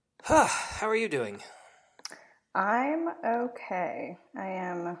How are you doing? I'm okay. I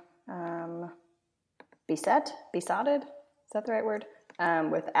am besotted? Is that the right word?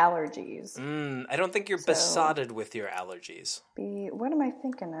 With allergies. I don't think you're besotted with your allergies. What am I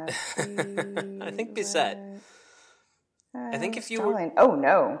thinking of? I think beset. I think if you were... Oh,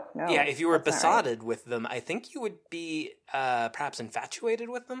 no. Yeah, if you were besotted right. with them, I think you would be perhaps infatuated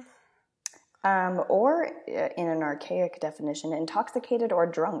with them. Or, in an archaic definition, intoxicated or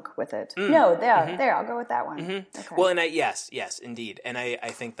drunk with it. No, there, I'll go with that one. Mm-hmm. Okay. Well, and yes, indeed. And I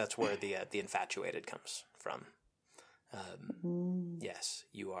think that's where the infatuated comes from. Yes,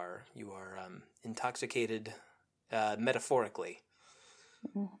 you are intoxicated metaphorically.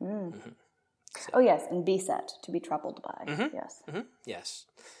 Mm-hmm. Mm-hmm. So. Oh, yes, and beset, to be troubled by. Mm-hmm. Yes. Mm-hmm. Yes.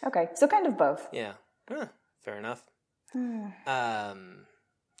 Okay, so kind of both. Yeah. Fair enough.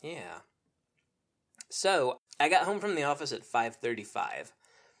 Yeah. So, I got home from the office at 5:35,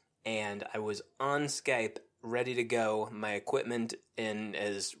 and I was on Skype, ready to go, my equipment in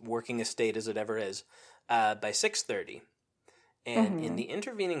as working a state as it ever is, by 6:30. And in the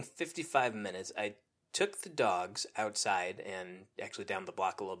intervening 55 minutes, I took the dogs outside and actually down the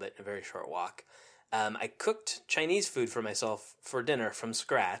block a little bit in a very short walk. I cooked Chinese food for myself for dinner from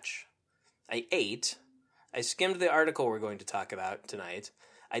scratch. I ate. I skimmed the article we're going to talk about tonight.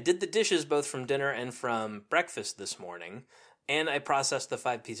 I did the dishes both from dinner and from breakfast this morning, and I processed the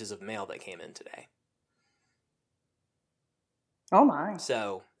 5 pieces of mail that came in today. Oh my.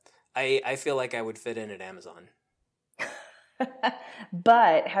 So, I feel like I would fit in at Amazon.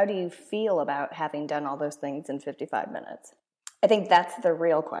 But how do you feel about having done all those things in 55 minutes? I think that's the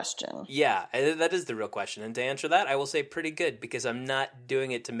real question. Yeah, that is the real question. And to answer that, I will say pretty good, because I'm not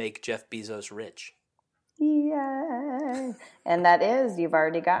doing it to make Jeff Bezos rich. Yay! And that is, you've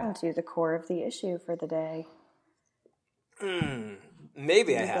already gotten to the core of the issue for the day.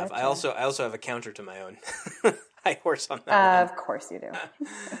 Maybe I have. I also have a counter to my own high horse on that. Of course you do.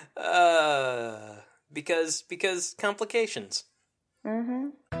 Because complications. Mm-hmm.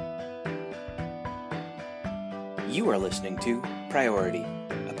 You are listening to Priority,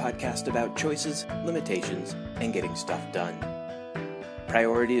 a podcast about choices, limitations, and getting stuff done.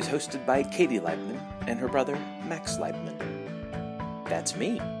 Priority is hosted by Katie Leibman and her brother, Max Leibman. That's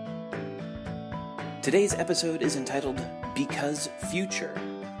me. Today's episode is entitled Because Future.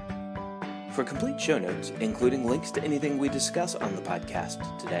 For complete show notes, including links to anything we discuss on the podcast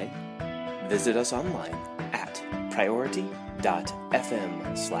today, visit us online at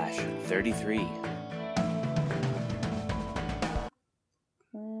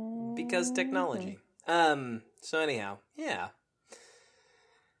priority.fm/33. Because technology. So anyhow, yeah.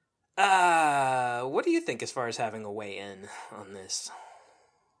 What do you think as far as having a weigh in on this?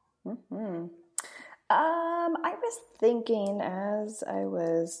 I was thinking as I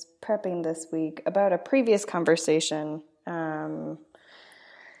was prepping this week about a previous conversation. And,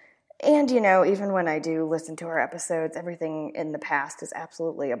 even when I do listen to our episodes, everything in the past is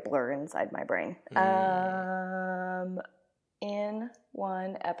absolutely a blur inside my brain. In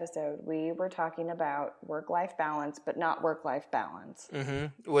one episode, we were talking about work-life balance, but not work-life balance.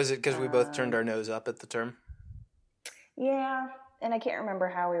 Mm-hmm. Was it because we both turned our nose up at the term? Yeah, and I can't remember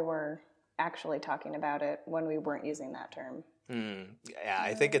how we were actually talking about it when we weren't using that term. Yeah,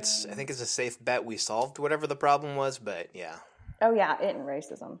 I think it's a safe bet we solved whatever the problem was, but yeah. Oh yeah, it and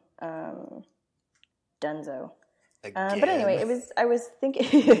racism. Dunzo. Again. But anyway, I was thinking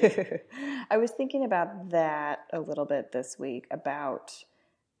about that a little bit this week about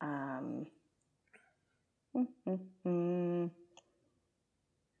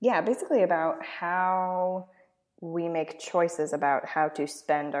basically about how we make choices about how to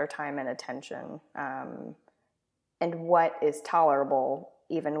spend our time and attention, and what is tolerable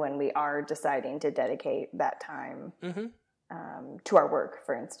even when we are deciding to dedicate that time to our work,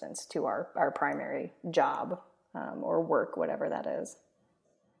 for instance, to our primary job. Or work, whatever that is.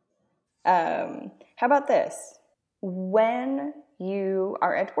 How about this? When you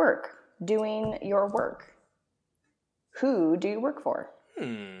are at work, doing your work, who do you work for?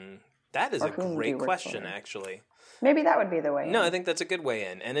 That is a great question, actually. Maybe that would be the way in. No, I think that's a good way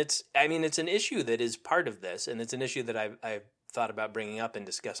in. And it's an issue that is part of this, and it's an issue that I've thought about bringing up in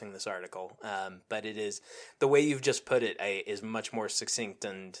discussing this article. But it is, the way you've just put it is much more succinct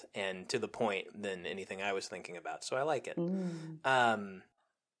and to the point than anything I was thinking about. So I like it.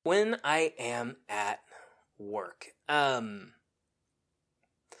 When I am at work,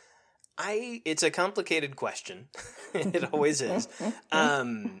 it's a complicated question. It always is.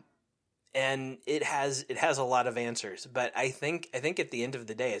 And it has a lot of answers, but I think at the end of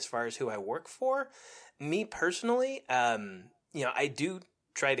the day, as far as who I work for, me personally, I do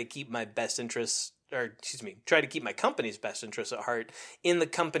try to keep my best interests, or excuse me, try to keep my company's best interests at heart in the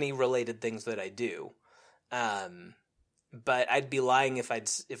company related things that I do. But I'd be lying if I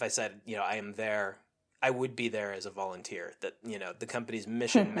said, I am there. I would be there as a volunteer. That, the company's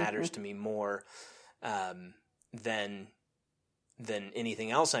mission matters to me more than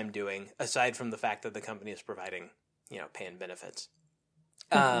anything else I'm doing, aside from the fact that the company is providing, pay and benefits.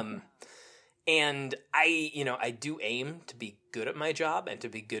 And I do aim to be good at my job and to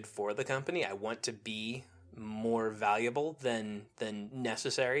be good for the company. I want to be more valuable than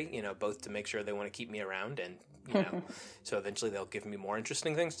necessary, both to make sure they want to keep me around and, so eventually they'll give me more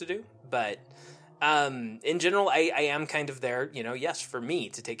interesting things to do. But in general, I am kind of there, yes, for me,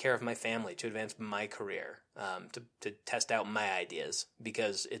 to take care of my family, to advance my career, to test out my ideas,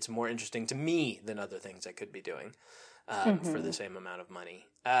 because it's more interesting to me than other things I could be doing for the same amount of money.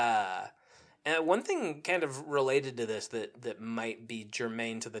 And one thing kind of related to this that might be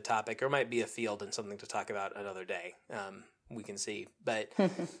germane to the topic, or might be a field and something to talk about another day, we can see. But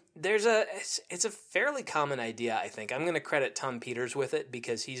it's a fairly common idea, I think. I'm going to credit Tom Peters with it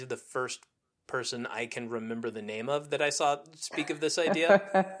because he's the first person I can remember the name of that I saw speak of this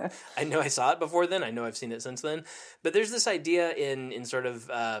idea. I know I saw it before then. I know I've seen it since then. But there's this idea in sort of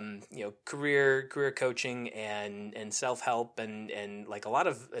career coaching and self-help and like a lot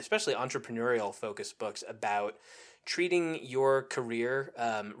of especially entrepreneurial focused books about treating your career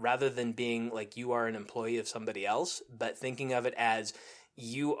rather than being like you are an employee of somebody else, but thinking of it as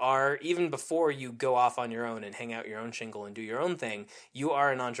you are, even before you go off on your own and hang out your own shingle and do your own thing, you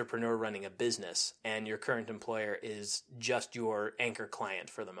are an entrepreneur running a business, and your current employer is just your anchor client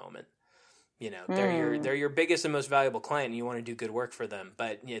for the moment. They're your biggest and most valuable client, and you want to do good work for them.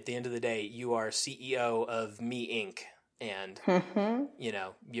 But at the end of the day, you are CEO of Me Inc. And,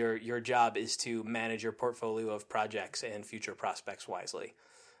 your job is to manage your portfolio of projects and future prospects wisely.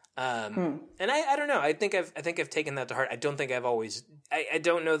 And I don't know. I think I've taken that to heart. I don't think I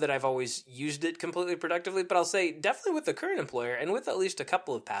don't know that I've always used it completely productively, but I'll say definitely with the current employer and with at least a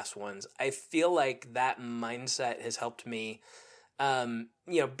couple of past ones, I feel like that mindset has helped me,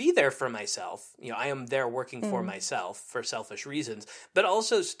 be there for myself. I am there working for myself for selfish reasons, but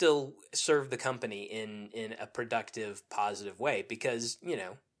also still serve the company in a productive, positive way. Because,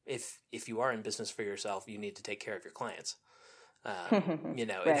 if you are in business for yourself, you need to take care of your clients. It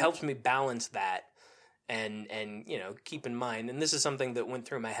Right. helps me balance that and keep in mind, and this is something that went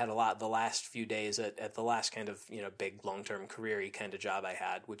through my head a lot the last few days at the last kind of, big long-term career-y kind of job I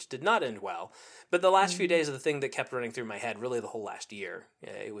had, which did not end well. But the last few days of the thing that kept running through my head, really the whole last year,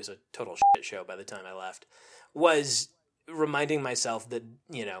 it was a total shit show by the time I left, was reminding myself that,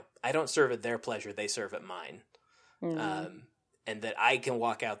 I don't serve at their pleasure, they serve at mine. And that I can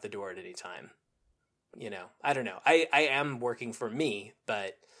walk out the door at any time. I don't know. I am working for me,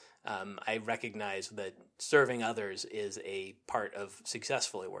 but I recognize that serving others is a part of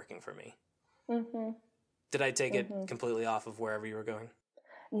successfully working for me. Did I take it completely off of wherever you were going?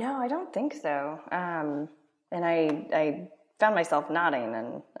 No, I don't think so. And I found myself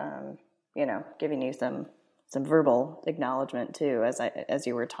nodding and, giving you some verbal acknowledgement too, as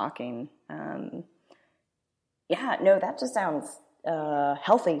you were talking. That just sounds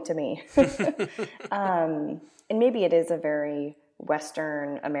healthy to me. And maybe it is a very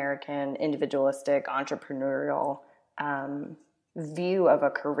Western American, individualistic, entrepreneurial view of a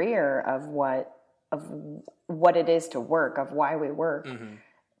career, of what it is to work, of why we work.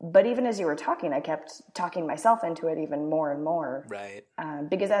 But even as you were talking, I kept talking myself into it even more and more. Right.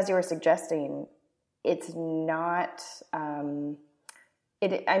 Because as you were suggesting, it's not, in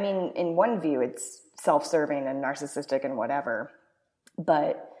one view, it's self-serving and narcissistic and whatever.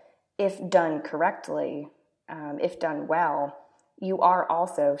 But if done correctly, if done well, you are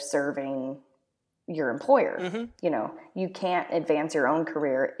also serving your employer. You can't advance your own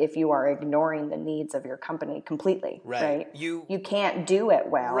career if you are ignoring the needs of your company completely. Right? You can't do it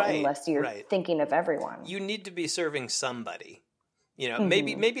well unless you're thinking of everyone. You need to be serving somebody.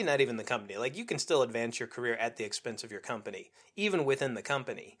 Maybe not even the company. Like, you can still advance your career at the expense of your company, even within the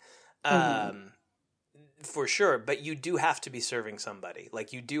company. For sure, but you do have to be serving somebody.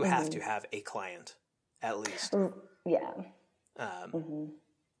 Like, you do have to have a client, at least. Yeah.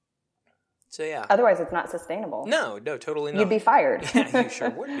 So, yeah. Otherwise, it's not sustainable. No, totally not. You'd be fired. Yeah, you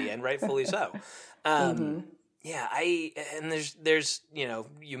sure would be, and rightfully so. Yeah, and there's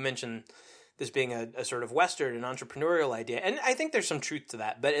you mentioned this being a sort of Western and entrepreneurial idea, and I think there's some truth to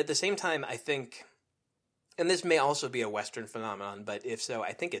that. But at the same time, I think, and this may also be a Western phenomenon, but if so,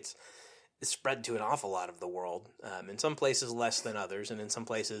 I think it's spread to an awful lot of the world. In some places less than others, and in some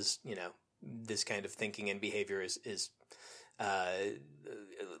places, this kind of thinking and behavior is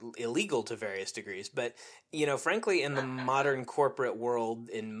illegal to various degrees. But, frankly, in the modern corporate world,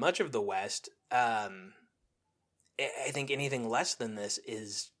 in much of the West, I think anything less than this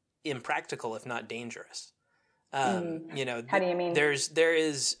is impractical, if not dangerous. How do you mean? There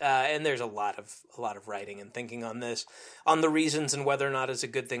is, and there's a lot of writing and thinking on this, on the reasons and whether or not it's a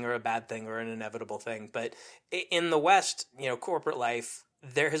good thing or a bad thing or an inevitable thing. But in the West, corporate life,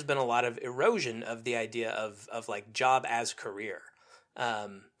 there has been a lot of erosion of the idea of like job as career,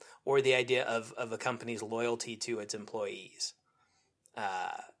 or the idea of a company's loyalty to its employees.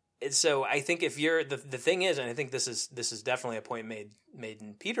 So I think if you're the thing is, and I think this is definitely a point made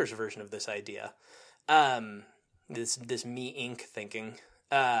in Peter's version of this idea, this me Inc. thinking.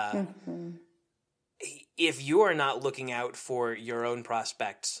 If you are not looking out for your own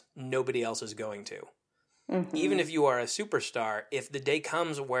prospects, nobody else is going to. Even if you are a superstar, if the day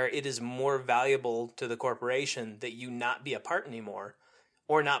comes where it is more valuable to the corporation that you not be a part anymore,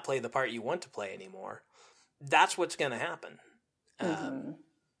 or not play the part you want to play anymore, that's what's going to happen.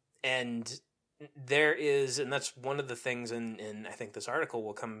 And there is, and that's one of the things in I think this article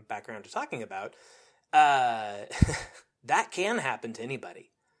will come back around to talking about, that can happen to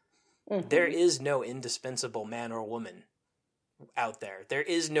anybody. There is no indispensable man or woman out there. There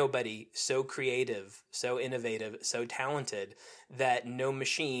is nobody so creative, so innovative, so talented that no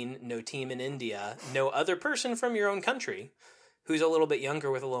machine, no team in India, no other person from your own country who's a little bit younger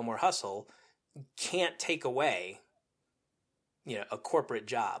with a little more hustle can't take away, a corporate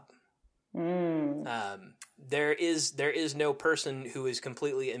job. There is no person who is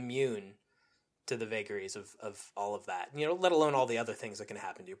completely immune to the vagaries of all of that, let alone all the other things that can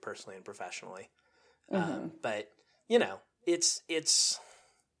happen to you personally and professionally. But, it's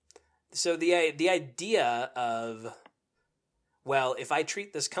so the idea of, well, if I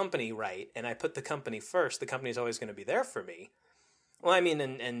treat this company right and I put the company first, the company's always going to be there for me. Well, I mean,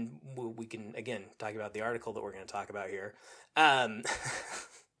 and we can, again, talk about the article that we're going to talk about here.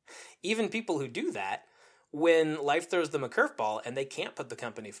 Even people who do that, when life throws them a curveball and they can't put the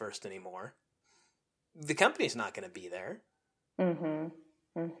company first anymore, the company's not going to be there.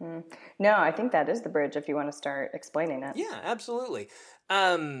 No, I think that is the bridge if you want to start explaining it. Yeah, absolutely.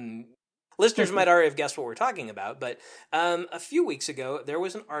 Listeners might already have guessed what we're talking about, but a few weeks ago, there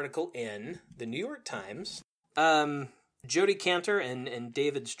was an article in the New York Times, Jody Cantor and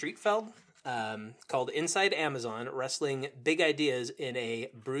David Streetfeld, called Inside Amazon, Wrestling Big Ideas in a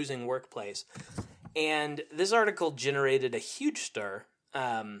Bruising Workplace. And this article generated a huge stir.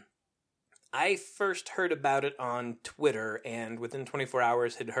 I first heard about it on Twitter, and within 24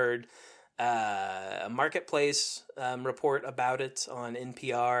 hours had heard a Marketplace report about it on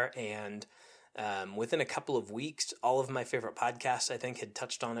NPR, and within a couple of weeks, all of my favorite podcasts, I think, had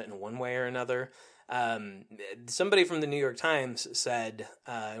touched on it in one way or another. Somebody from the New York Times said,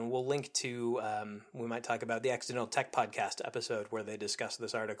 and we'll link to, we might talk about the Accidental Tech Podcast episode where they discuss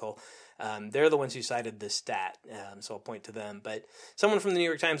this article. They're the ones who cited this stat, so I'll point to them. But someone from the New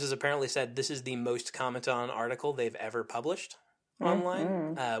York Times has apparently said this is the most commented on article they've ever published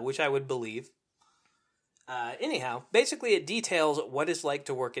online, which I would believe. Anyhow, basically it details what it's like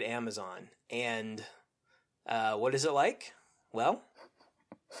to work at Amazon. And what is it like? Well,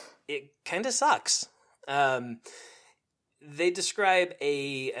 it kind of sucks. They describe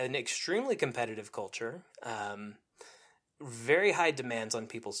an extremely competitive culture, very high demands on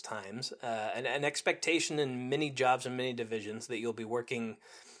people's times, an expectation in many jobs and many divisions that you'll be working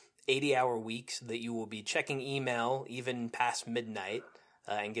 80-hour weeks, that you will be checking email even past midnight,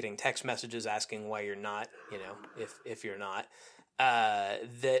 and getting text messages asking why you're not, if you're not.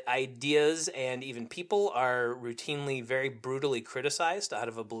 That ideas and even people are routinely very brutally criticized out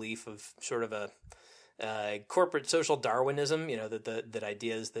of a belief of sort of a corporate social Darwinism, that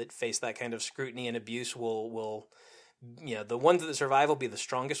ideas that face that kind of scrutiny and abuse will the ones that survive will be the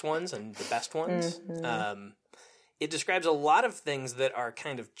strongest ones and the best ones. It describes a lot of things that are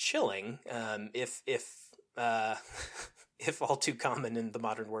kind of chilling, if all too common in the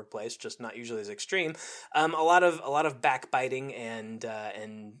modern workplace, just not usually as extreme. A lot of backbiting and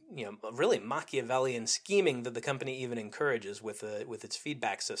really Machiavellian scheming that the company even encourages with its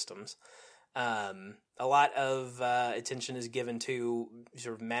feedback systems. A lot of attention is given to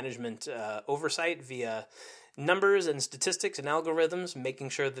sort of management oversight via numbers and statistics and algorithms, making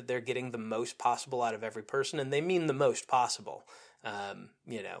sure that they're getting the most possible out of every person, and they mean the most possible.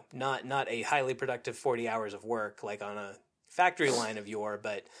 Not a highly productive 40 hours of work like on a factory line of yore,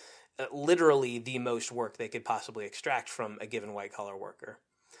 but literally the most work they could possibly extract from a given white-collar worker.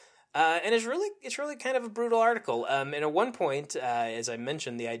 And it's really kind of a brutal article. And at one point, as I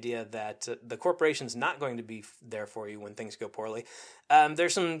mentioned, the idea that the corporation's not going to be there for you when things go poorly.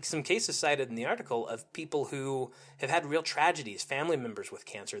 There's some cases cited in the article of people who have had real tragedies, family members with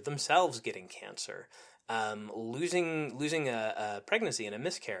cancer, themselves getting cancer, losing a pregnancy and a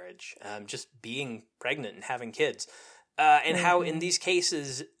miscarriage, just being pregnant and having kids. And how in these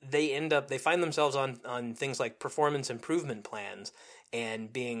cases they find themselves on things like performance improvement plans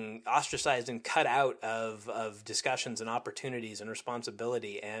and being ostracized and cut out of discussions and opportunities and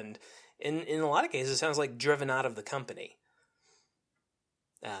responsibility, and in a lot of cases it sounds like driven out of the company.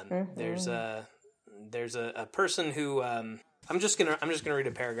 There's a person who I'm just gonna read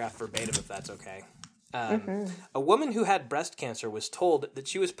a paragraph verbatim if that's okay. A woman who had breast cancer was told that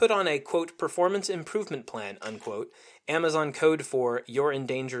she was put on a, quote, performance improvement plan, unquote, Amazon code for you're in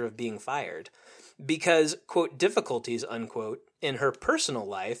danger of being fired, because, quote, difficulties, unquote, in her personal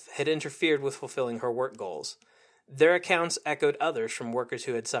life had interfered with fulfilling her work goals. Their accounts echoed others from workers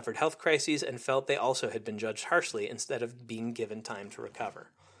who had suffered health crises and felt they also had been judged harshly instead of being given time to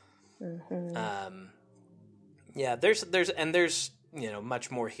recover. Yeah, there's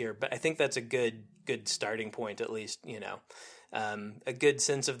much more here, but I think that's a good starting point, at least, a good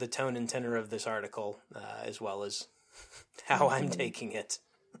sense of the tone and tenor of this article, as well as how I'm taking it.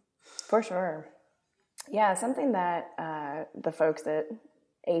 For sure. Yeah, something that the folks at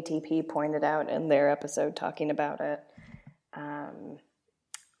ATP pointed out in their episode talking about it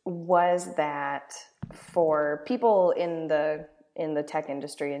was that for people in the tech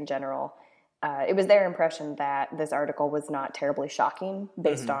industry in general, it was their impression that this article was not terribly shocking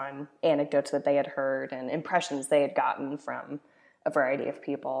based on anecdotes that they had heard and impressions they had gotten from a variety of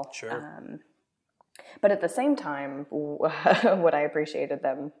people. Sure. But at the same time, what I appreciated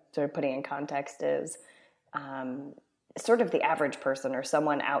them sort of putting in context is sort of the average person or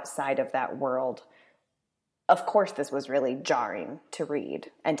someone outside of that world. Of course, this was really jarring to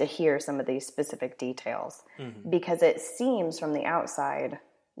read and to hear some of these specific details because it seems from the outside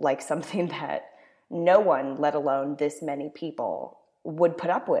like something that no one, let alone this many people, would put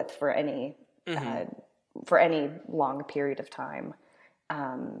up with for any long period of time.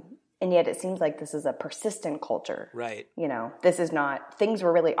 And yet it seems like this is a persistent culture. Right. This is not, things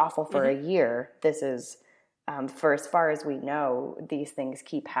were really awful for a year. This is, for as far as we know, these things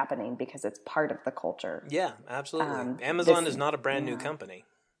keep happening because it's part of the culture. Yeah, absolutely. Amazon is not a brand new company.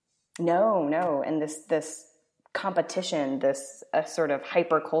 No. And this competition, this sort of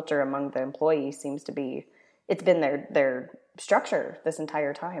hyper culture among the employees seems to be, it's been their structure this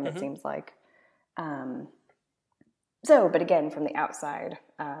entire time, it seems like. But again, from the outside,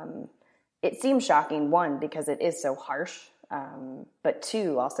 it seems shocking, one, because it is so harsh, but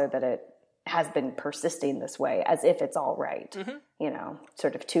two, also that it has been persisting this way as if it's all right.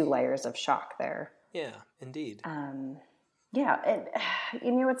 Sort of two layers of shock there. Yeah, indeed. Yeah. And,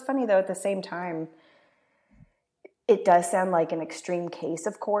 it's funny though, at the same time, it does sound like an extreme case,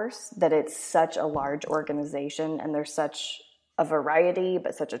 of course, that it's such a large organization and there's such a variety,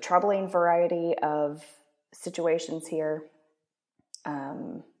 but such a troubling variety of situations here.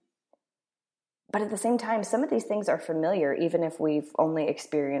 But at the same time, some of these things are familiar, even if we've only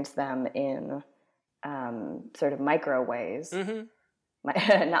experienced them in sort of micro ways.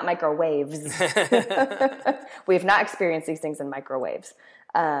 Not microwaves. We've not experienced these things in microwaves.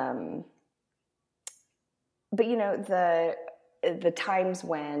 But, the times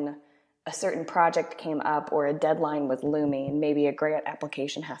when a certain project came up or a deadline was looming, maybe a grant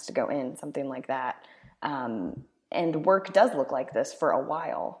application has to go in, something like that. And work does look like this for a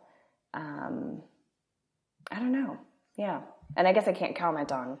while. I don't know. Yeah. And I guess I can't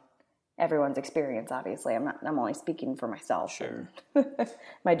comment on everyone's experience, obviously. I'm only speaking for myself. Sure.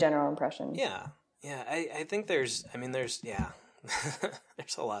 My general impression. Yeah. Yeah. I think there's there's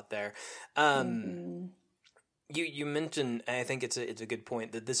a lot there. You mentioned, and I think it's a good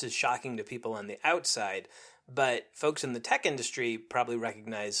point, that this is shocking to people on the outside, but folks in the tech industry probably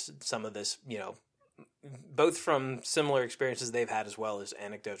recognize some of this, both from similar experiences they've had as well as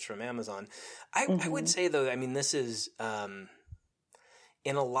anecdotes from Amazon. I would say, though, this is,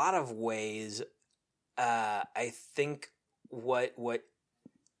 in a lot of ways, I think what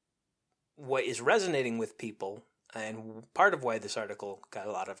is resonating with people, and part of why this article got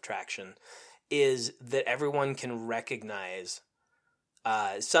a lot of traction, is that everyone can recognize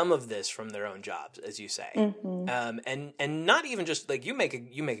some of this from their own jobs, as you say, and not even just like you make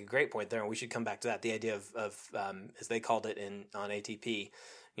a great point there, and we should come back to that. The idea of as they called it on ATP,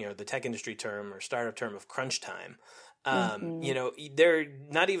 the tech industry term or startup term of crunch time. They're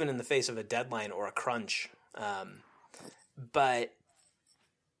not even in the face of a deadline or a crunch, but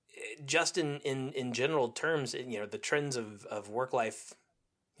just in general terms, the trends of work life,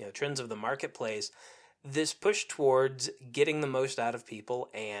 trends of the marketplace, this push towards getting the most out of people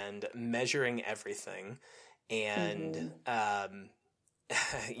and measuring everything, and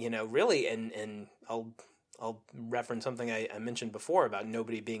really, and I'll reference something I mentioned before about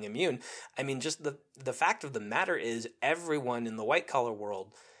nobody being immune. I mean, just the fact of the matter is, everyone in the white collar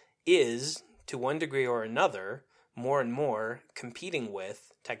world is, to one degree or another, more and more competing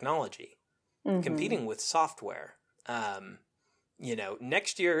with technology, competing with software.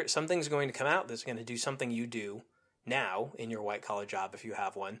 Next year something's going to come out that's going to do something you do now in your white collar job, if you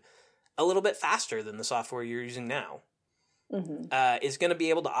have one, a little bit faster than the software you're using now. Is going to be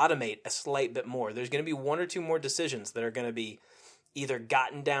able to automate a slight bit more. There's going to be one or two more decisions that are going to be either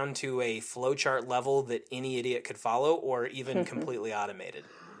gotten down to a flowchart level that any idiot could follow, or even completely automated.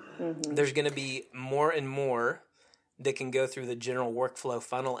 There's going to be more and more that can go through the general workflow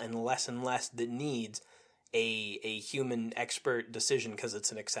funnel, and less that needs a human expert decision because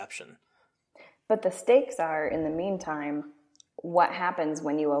it's an exception. But the stakes are, in the meantime, what happens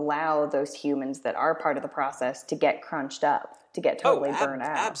when you allow those humans that are part of the process to get crunched up, to get totally burned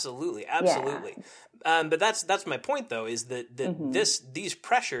out? Absolutely. Yeah. But that's my point, though, is that these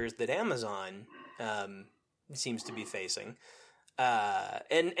pressures that Amazon seems to be facing,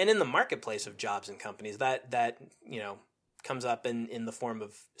 and in the marketplace of jobs and companies, that comes up in the form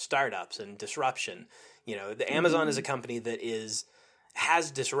of startups and disruption. The Amazon is a company that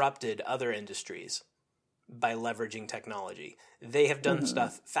has disrupted other industries by leveraging technology. They have done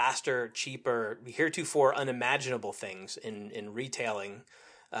stuff faster, cheaper, heretofore unimaginable things in retailing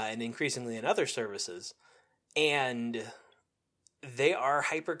and increasingly in other services. And they are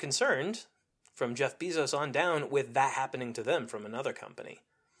hyper concerned, from Jeff Bezos on down, with that happening to them from another company.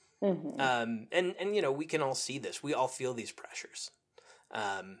 And we can all see this. We all feel these pressures.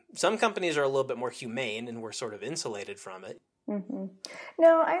 Some companies are a little bit more humane, and we're sort of insulated from it.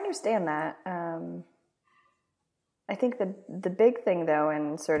 No, I understand that. I think the big thing, though,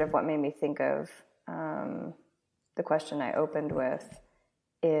 and sort of what made me think of the question I opened with,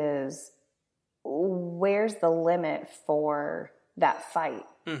 is where's the limit for that fight?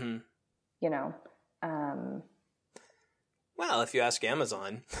 Well, if you ask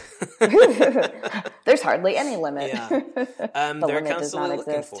Amazon, there's hardly any limit. Yeah, they're constantly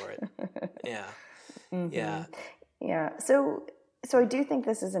looking for it. Yeah, yeah. So I do think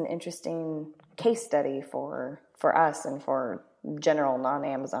this is an interesting case study for us and for general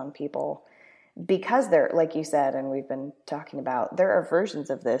non-Amazon people, because there, like you said, and we've been talking about, there are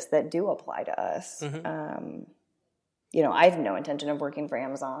versions of this that do apply to us. I have no intention of working for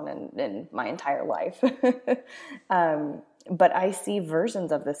Amazon in my entire life. But I see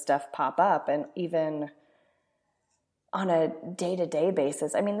versions of this stuff pop up, and even on a day-to-day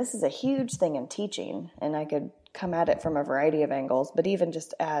basis. I mean, this is a huge thing in teaching, and I could come at it from a variety of angles, but even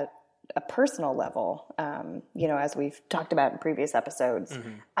just at a personal level, as we've talked about in previous episodes,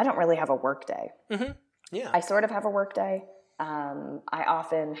 I don't really have a work day. Yeah. I sort of have a work day. I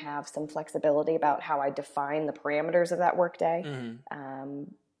often have some flexibility about how I define the parameters of that work day,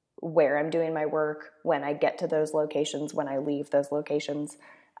 where I'm doing my work, when I get to those locations, when I leave those locations.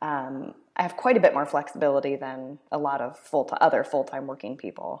 I have quite a bit more flexibility than a lot of other full-time working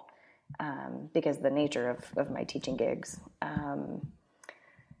people, because of the nature of my teaching gigs.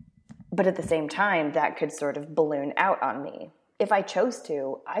 But at the same time, that could sort of balloon out on me. If I chose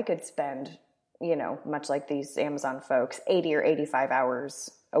to, I could spend, much like these Amazon folks, 80 or 85 hours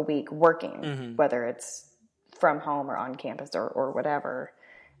a week working, whether it's from home or on campus or whatever.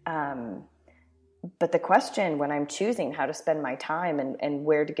 But the question when I'm choosing how to spend my time and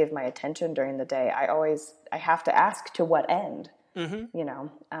where to give my attention during the day, I have to ask, to what end?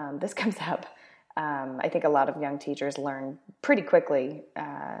 This comes up. I think a lot of young teachers learn pretty quickly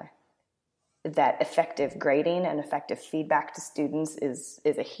that effective grading and effective feedback to students is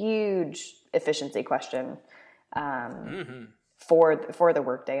a huge efficiency question for the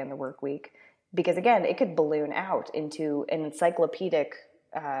workday and the work week. Because again, it could balloon out into an encyclopedic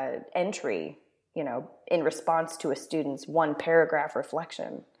entry, in response to a student's one paragraph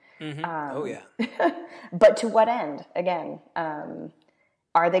reflection. But to what end? Again,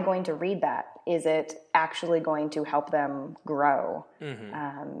 are they going to read that? Is it actually going to help them grow?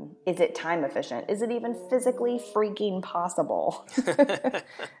 Is it time efficient? Is it even physically freaking possible?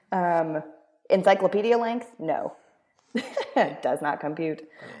 Encyclopedia length? No. It does not compute.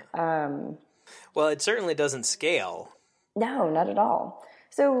 Well, it certainly doesn't scale. No, not at all.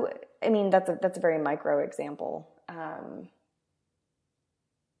 So, I mean, that's a very micro example.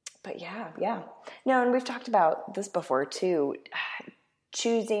 But yeah. No, and we've talked about this before too.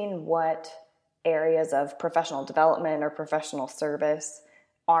 choosing what areas of professional development or professional service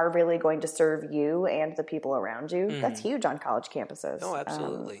are really going to serve you and the people around you. That's huge on college campuses. Oh,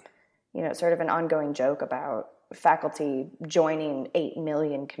 absolutely. Sort of an ongoing joke about faculty joining 8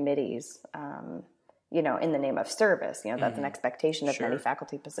 million committees, in the name of service. That's an expectation of many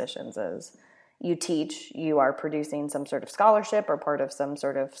faculty positions is you teach, you are producing some sort of scholarship or part of some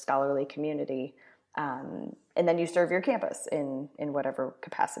sort of scholarly community, and then you serve your campus in whatever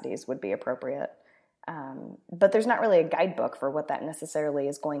capacities would be appropriate. But there's not really a guidebook for what that necessarily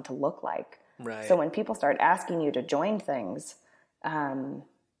is going to look like. Right. So when people start asking you to join things,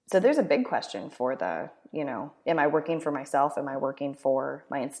 so there's a big question for am I working for myself? Am I working for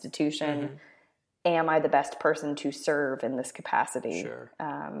my institution? Am I the best person to serve in this capacity? Sure.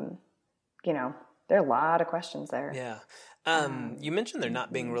 There are a lot of questions there. Yeah. You mentioned there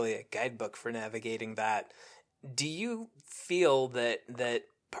not being really a guidebook for navigating that. Do you feel that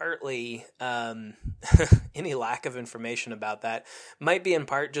partly any lack of information about that might be in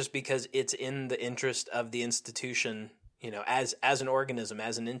part just because it's in the interest of the institution, as an organism,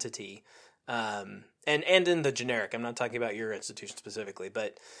 as an entity, and in the generic? I'm not talking about your institution specifically,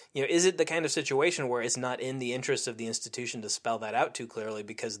 but is it the kind of situation where it's not in the interest of the institution to spell that out too clearly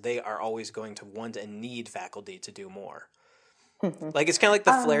because they are always going to want and need faculty to do more? Like, it's kind of like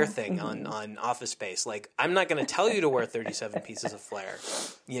the flare thing on Office Space. Like, I'm not going to tell you to wear 37 pieces of flare.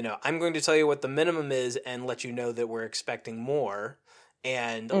 I'm going to tell you what the minimum is and let you know that we're expecting more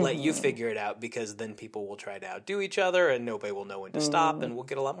and let you figure it out, because then people will try to outdo each other and nobody will know when to stop and we'll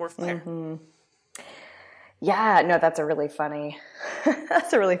get a lot more flare. Yeah, no, that's a really funny,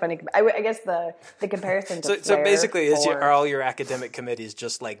 I guess the comparison to So basically, are all your academic committees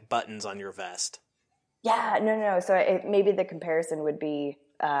just like buttons on your vest? Yeah, no. So maybe the comparison would be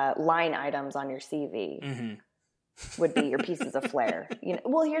line items on your CV would be your pieces of flair.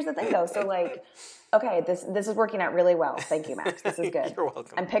 Well, here's the thing though. So okay, this is working out really well. Thank you, Max. This is good. You're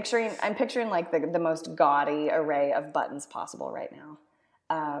welcome. I'm picturing like the most gaudy array of buttons possible right now.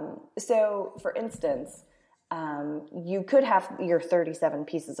 So for instance, you could have your 37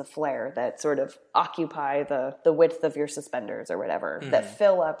 pieces of flair that sort of occupy the width of your suspenders or whatever, that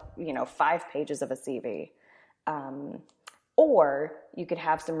fill up, 5 pages of a CV. Or you could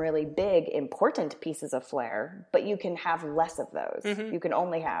have some really big, important pieces of flair, but you can have less of those. You can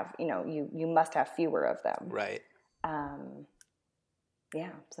only have, you must have fewer of them. Right.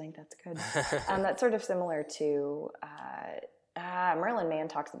 Yeah, so I think that's good. That's sort of similar to... Merlin Mann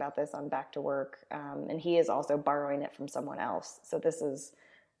talks about this on Back to Work, and he is also borrowing it from someone else. So this is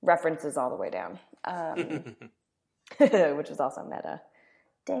references all the way down, which is also meta.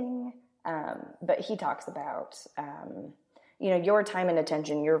 Ding. But he talks about, your time and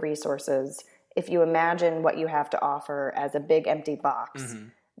attention, your resources. If you imagine what you have to offer as a big empty box,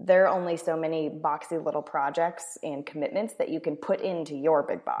 there are only so many boxy little projects and commitments that you can put into your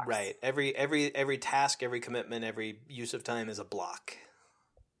big box. Right. Every task, every commitment, every use of time is a block.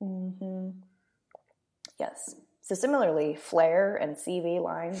 Yes. So similarly, flare and CV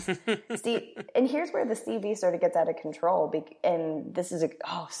lines. And here's where the CV sort of gets out of control. And this is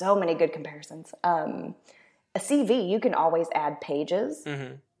so many good comparisons. A CV, you can always add pages.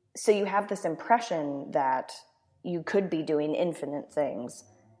 So you have this impression that you could be doing infinite things.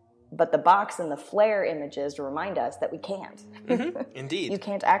 But the box and the flare images remind us that we can't. Indeed. You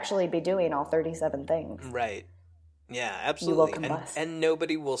can't actually be doing all 37 things. Right. Yeah, absolutely. You will combust. And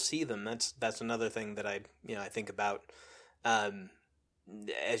nobody will see them. That's another thing that I think about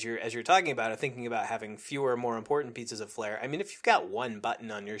as you're talking about it, thinking about having fewer, more important pieces of flair. I mean, if you've got one button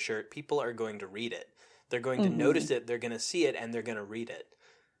on your shirt, people are going to read it. They're going to notice it, they're going to see it, and they're going to read it.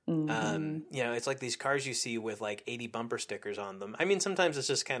 It's like these cars you see with like 80 bumper stickers on them. I mean, sometimes it's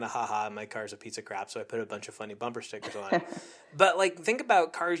just kind of, haha, my car's a piece of crap, so I put a bunch of funny bumper stickers on it. But like, think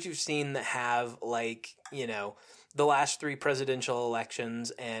about cars you've seen that have like, the last 3 presidential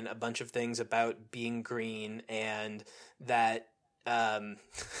elections and a bunch of things about being green, and that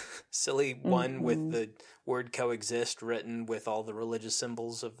silly one with the word coexist written with all the religious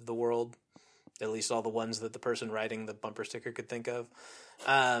symbols of the world. At least all the ones that the person writing the bumper sticker could think of.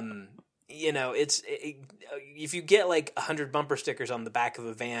 If you get like 100 bumper stickers on the back of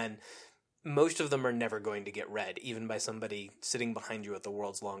a van, most of them are never going to get read, even by somebody sitting behind you at the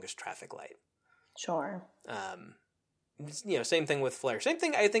world's longest traffic light. Sure. Same thing with flair. Same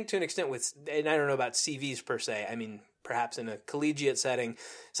thing, I think, to an extent with, and I don't know about CVs per se. I mean, perhaps in a collegiate setting,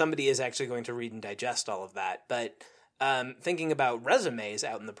 somebody is actually going to read and digest all of that. But thinking about resumes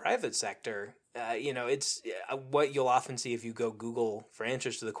out in the private sector, it's what you'll often see if you go Google for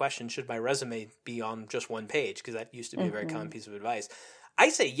answers to the question, should my resume be on just one page? Because that used to be a very common piece of advice. I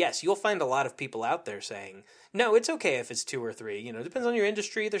say yes. You'll find a lot of people out there saying, no, it's okay if it's 2 or 3. You know, it depends on your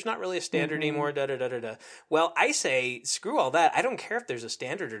industry. There's not really a standard anymore, da-da-da-da-da. Well, I say, screw all that. I don't care if there's a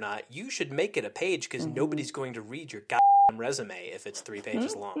standard or not. You should make it a page because nobody's going to read your goddamn resume if it's 3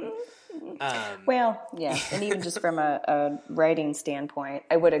 pages long. Well, yeah. And even just from a writing standpoint,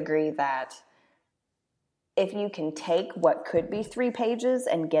 I would agree that if you can take what could be 3 pages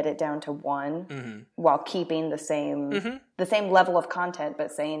and get it down to 1 while keeping the same level of content,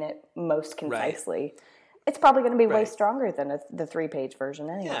 but saying it most concisely, it's probably going to be way stronger than the 3-page version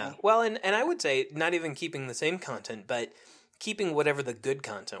anyway. Yeah. Well, and I would say not even keeping the same content, but keeping whatever the good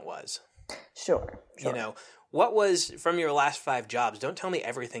content was. Sure. You know, what was from your last 5 jobs? Don't tell me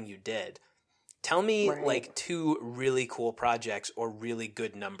everything you did. Tell me like 2 really cool projects or really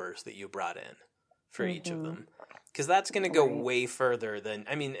good numbers that you brought in for each of them. Because that's going to go way further than,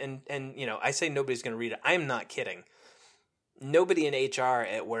 I mean, and you know, I say nobody's going to read it. I'm not kidding. Nobody in HR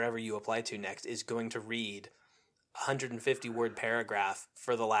at wherever you apply to next is going to read a 150-word paragraph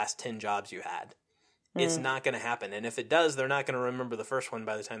for the last 10 jobs you had. It's not going to happen. And if it does, they're not going to remember the first one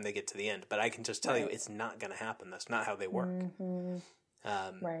by the time they get to the end. But I can just tell you it's not going to happen. That's not how they work.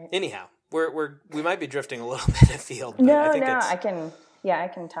 Anyhow, we might be drifting a little bit afield. But I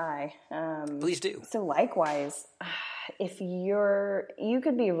can tie. Please do. So likewise, if you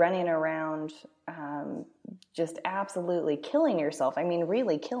could be running around just absolutely killing yourself. I mean,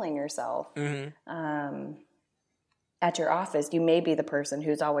 really killing yourself. At your office, you may be the person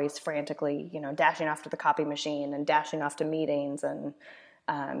who's always frantically, you know, dashing off to the copy machine and dashing off to meetings, and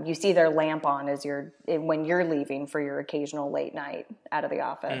you see their lamp on when you're leaving for your occasional late night out of the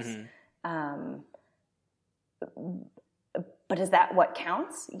office. But is that what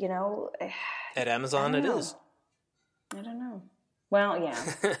counts? You know, at Amazon, it is. I don't know. Well, yeah.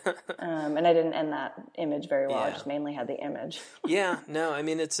 And I didn't end that image very well. I just mainly had the image. No, I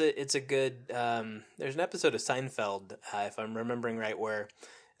mean, it's a good, there's an episode of Seinfeld, if I'm remembering right, where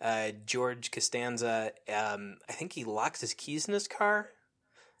George Costanza, I think he locks his keys in his car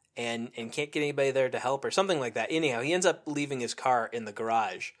and can't get anybody there to help or something like that. Anyhow, he ends up leaving his car in the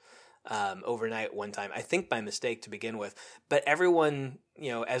garage overnight one time, I think by mistake to begin with. But everyone,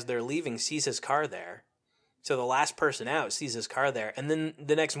 you know, as they're leaving, sees his car there. So the last person out sees his car there, and then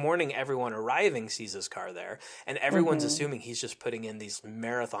the next morning everyone arriving sees his car there, and everyone's assuming he's just putting in these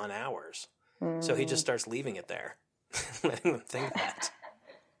marathon hours. So he just starts leaving it there, letting them think that.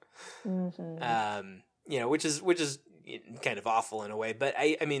 You know, which is kind of awful in a way, but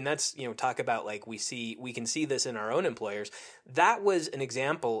I mean, that's, you know, talk about like we can see this in our own employers. That was an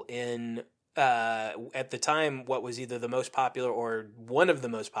example in at the time what was either the most popular or one of the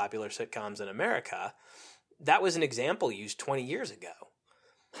most popular sitcoms in America. That was an example used 20 years ago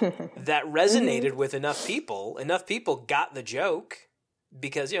that resonated with enough people. Enough people got the joke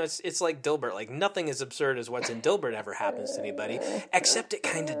because, you know, it's like Dilbert. Like, nothing as absurd as what's in Dilbert ever happens to anybody, except it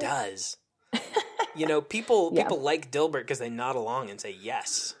kind of does. You know, people like Dilbert because they nod along and say,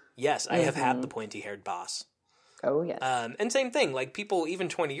 yes, I have had the pointy-haired boss. Oh, yes. And same thing, like people even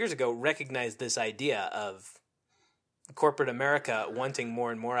 20 years ago recognized this idea of corporate America wanting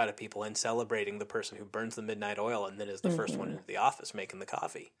more and more out of people and celebrating the person who burns the midnight oil and then is the first one into the office making the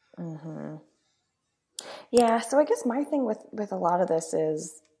coffee. Yeah, so I guess my thing with a lot of this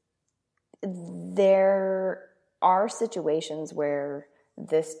is there are situations where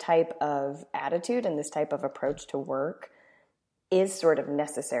this type of attitude and this type of approach to work is sort of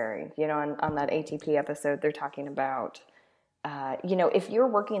necessary. You know, on that ATP episode, they're talking about, you know, if you're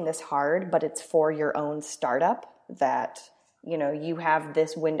working this hard, but it's for your own startup, that, you know, you have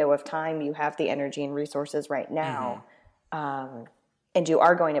this window of time, you have the energy and resources right now, and you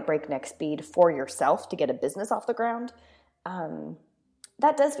are going at breakneck speed for yourself to get a business off the ground,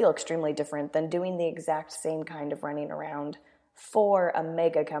 that does feel extremely different than doing the exact same kind of running around for a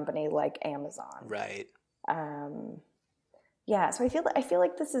mega company like Amazon. Right. Yeah, so I feel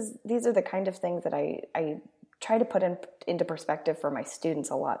like these are the kind of things that I try to put into perspective for my students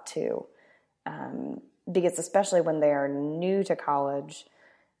a lot too. Because especially when they are new to college,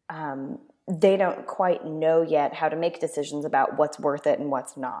 they don't quite know yet how to make decisions about what's worth it and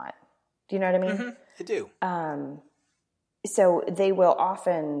what's not. Do you know what I mean? I do. So they will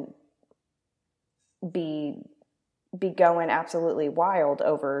often be going absolutely wild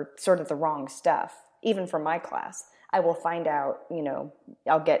over sort of the wrong stuff. Even for my class, I will find out, you know,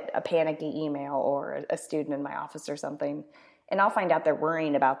 I'll get a panicky email or a student in my office or something, and I'll find out they're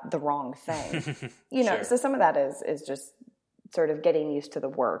worrying about the wrong thing. You know, so some of that is just sort of getting used to the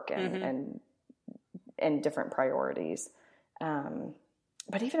work and different priorities.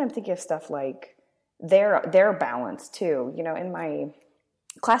 But even I'm thinking of stuff like their balance too. You know, in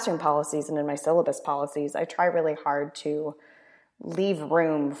classroom policies and in my syllabus policies, I try really hard to leave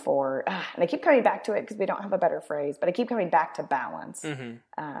room for, and I keep coming back to it because we don't have a better phrase, but I keep coming back to balance.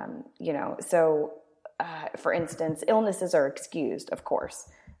 So for instance, illnesses are excused, of course.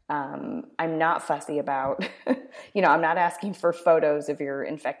 I'm not fussy about, I'm not asking for photos of your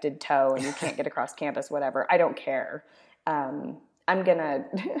infected toe and you can't get across campus, whatever. I don't care.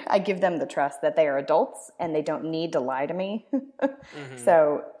 I give them the trust that they are adults and they don't need to lie to me.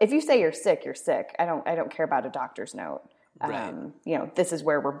 So if you say you're sick, you're sick. I don't care about a doctor's note. Right. This is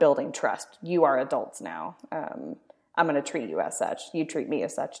where we're building trust. You are adults now. I'm going to treat you as such. You treat me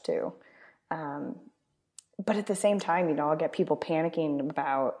as such too. But at the same time, I'll get people panicking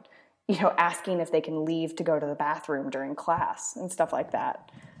about, asking if they can leave to go to the bathroom during class and stuff like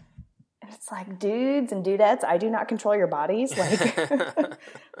that. And it's like, dudes and dudettes, I do not control your bodies. Like,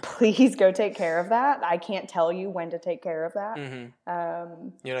 please go take care of that. I can't tell you when to take care of that.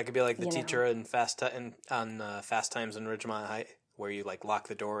 I could be like the teacher on Fast Times in Ridgemont High, where you like lock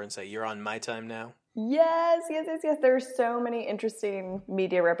the door and say, "You're on my time now." Yes. There are so many interesting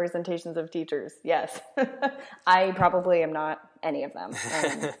media representations of teachers. Yes. I probably am not any of them.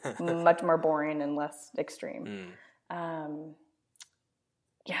 I'm much more boring and less extreme.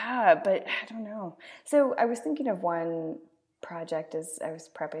 Yeah, but I don't know. So I was thinking of one project as I was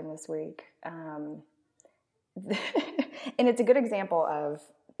prepping this week. And it's a good example of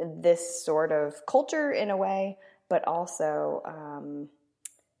this sort of culture in a way, but also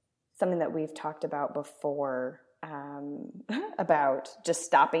something that we've talked about before, about just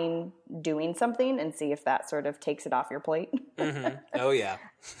stopping doing something and see if that sort of takes it off your plate. Oh, yeah.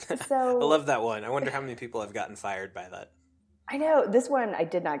 So I love that one. I wonder how many people have gotten fired by that. I know. This one I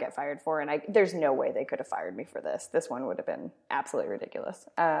did not get fired for, and there's no way they could have fired me for this. This one would have been absolutely ridiculous.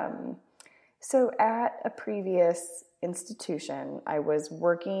 So at a previous institution, I was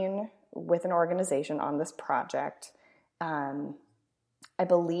working with an organization on this project. I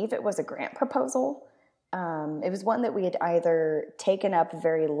believe it was a grant proposal. It was one that we had either taken up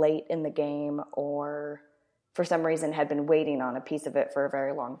very late in the game or for some reason had been waiting on a piece of it for a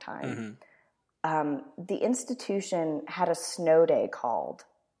very long time. The institution had a snow day called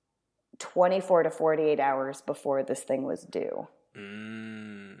 24 to 48 hours before this thing was due.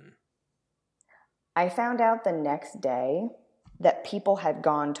 I found out the next day that people had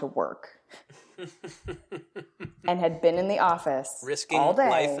gone to work and had been in the office risking all day.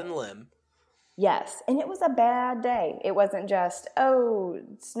 Life and limb. Yes, and it was a bad day. It wasn't just,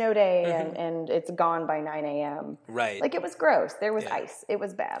 snow day and it's gone by 9 a.m. Right. Like, it was gross. There was ice. It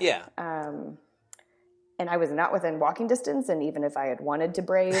was bad. Yeah. And I was not within walking distance, and even if I had wanted to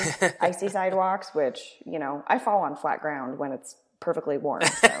brave icy sidewalks, which, I fall on flat ground when it's perfectly warm.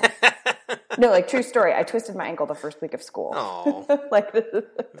 So. No, true story. I twisted my ankle the first week of school. Oh,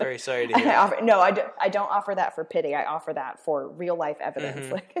 very sorry to hear. I don't offer that for pity. I offer that for real life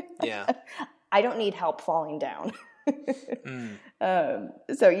evidence. Yeah. I don't need help falling down.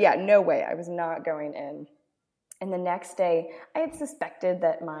 So yeah, no way. I was not going in. And the next day, I had suspected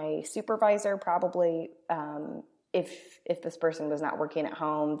that my supervisor probably, if this person was not working at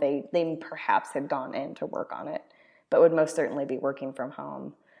home, they perhaps had gone in to work on it, but would most certainly be working from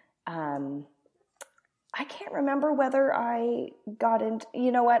home. I can't remember whether I got into,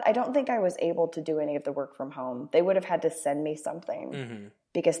 I don't think I was able to do any of the work from home. They would have had to send me something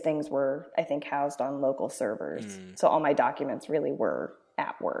because things were, I think, housed on local servers. So all my documents really were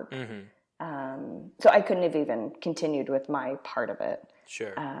at work. So I couldn't have even continued with my part of it.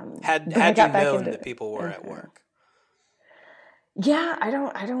 Sure. Had you known that people were at work? Yeah, I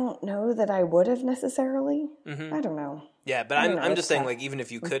don't know that I would have necessarily. I don't know. Yeah, but I'm just saying, even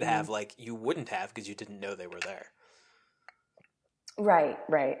if you could have, you wouldn't have because you didn't know they were there. Right.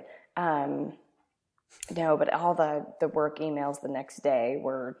 No, but all the work emails the next day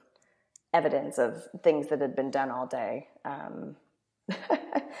were evidence of things that had been done all day.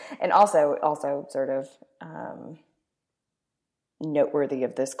 And also sort of noteworthy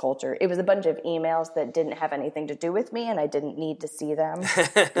of this culture. It was a bunch of emails that didn't have anything to do with me, and I didn't need to see them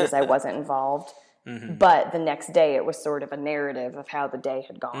because I wasn't involved. But the next day, it was sort of a narrative of how the day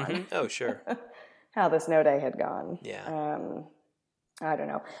had gone. Oh, sure. How the snow day had gone. Yeah. I don't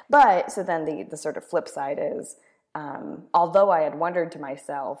know. But so then the sort of flip side is, although I had wondered to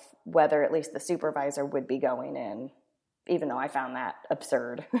myself whether at least the supervisor would be going in, even though I found that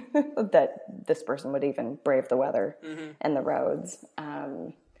absurd that this person would even brave the weather and the roads.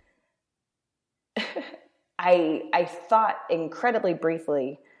 I thought incredibly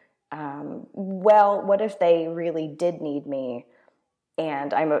briefly, well, what if they really did need me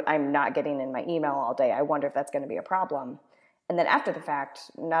and I'm not getting in my email all day? I wonder if that's going to be a problem. And then after the fact,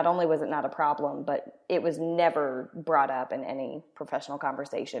 not only was it not a problem, but it was never brought up in any professional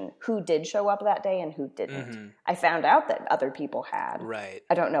conversation who did show up that day and who didn't. Mm-hmm. I found out that other people had. Right.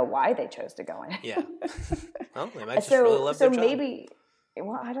 I don't know why they chose to go in. Yeah. Well, they might just really love their job. So maybe,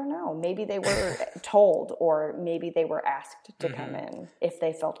 well, I don't know. Maybe they were told, or maybe they were asked to come in if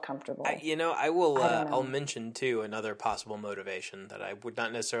they felt comfortable. I'll mention too another possible motivation that I would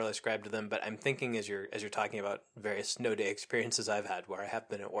not necessarily ascribe to them, but I'm thinking as you're talking about various snow day experiences I've had where I have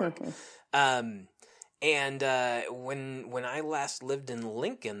been at work. When I last lived in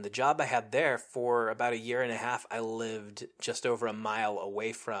Lincoln, the job I had there for about a year and a half, I lived just over a mile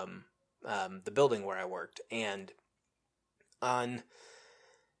away from the building where I worked, and on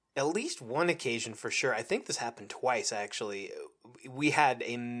at least one occasion for sure, I think this happened twice actually, we had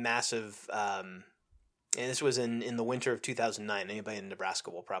a massive, and this was in the winter of 2009. Anybody in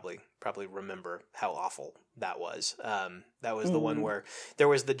Nebraska will probably remember how awful that was. That was the one where there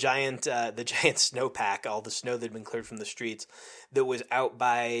was the giant snowpack, all the snow that had been cleared from the streets, that was out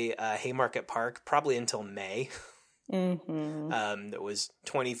by Haymarket Park probably until May. That was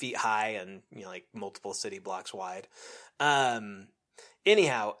 20 feet high and like multiple city blocks wide.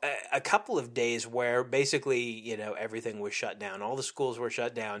 Anyhow, a couple of days where basically, everything was shut down. All the schools were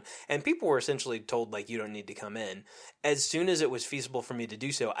shut down, and people were essentially told, like, you don't need to come in. As soon as it was feasible for me to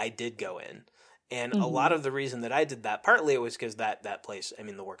do so, I did go in. And a lot of the reason that I did that, partly it was because that place,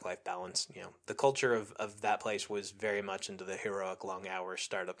 the work-life balance, the culture of that place was very much into the heroic long hours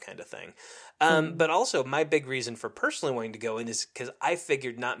startup kind of thing. But also, my big reason for personally wanting to go in is because I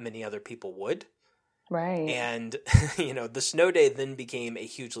figured not many other people would. Right. And, the snow day then became a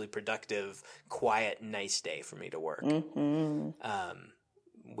hugely productive, quiet, nice day for me to work.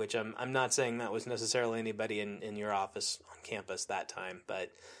 Which I'm not saying that was necessarily anybody in your office on campus that time.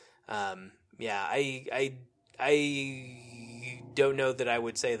 But, yeah, I don't know that I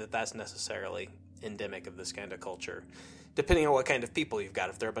would say that that's necessarily endemic of this kind of culture, depending on what kind of people you've got.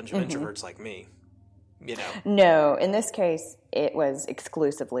 If they're a bunch of introverts like me. No, in this case, it was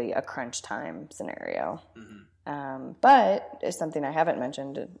exclusively a crunch time scenario. But it's something I haven't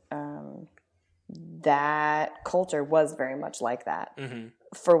mentioned. That culture was very much like that.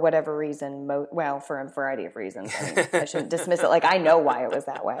 For whatever reason, for a variety of reasons. I shouldn't dismiss it. Like, I know why it was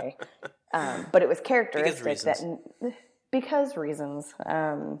that way. But it was characteristic because reasons.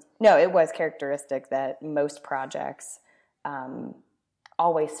 No, it was characteristic that most projects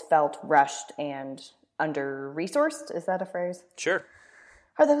always felt rushed and under-resourced. Is that a phrase? Sure.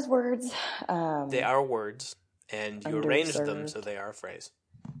 Are those words? They are words, and you arranged them so they are a phrase.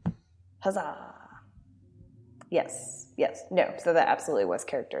 Huzzah. Yes. No, so that absolutely was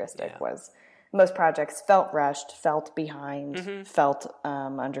characteristic, was most projects felt rushed, felt behind, felt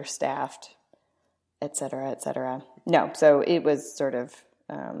understaffed, et cetera, et cetera. No, so it was sort of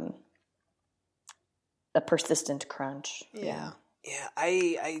a persistent crunch. Yeah,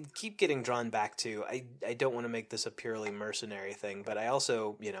 I keep getting drawn back to, I don't want to make this a purely mercenary thing, but I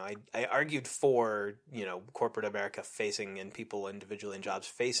also, I argued for, corporate America facing and people individually in jobs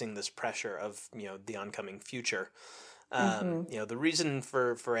facing this pressure of, the oncoming future. The reason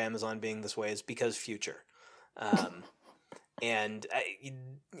for Amazon being this way is because future. And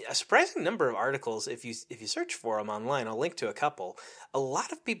a surprising number of articles, if you search for them online, I'll link to a couple, a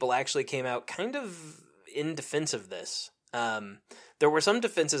lot of people actually came out kind of in defense of this. There were some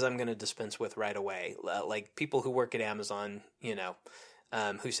defenses I'm going to dispense with right away, like people who work at Amazon,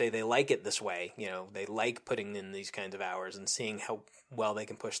 who say they like it this way. They like putting in these kinds of hours and seeing how well they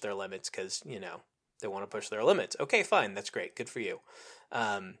can push their limits because, they want to push their limits. Okay, fine. That's great. Good for you.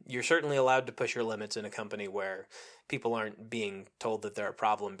 You're certainly allowed to push your limits in a company where people aren't being told that they're a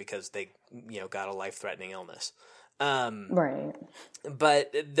problem because they, got a life-threatening illness. Right.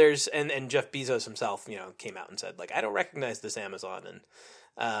 But there's, and Jeff Bezos himself, came out and said, like, I don't recognize this Amazon.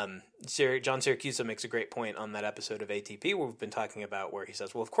 And John Siracusa makes a great point on that episode of ATP where we've been talking about, where he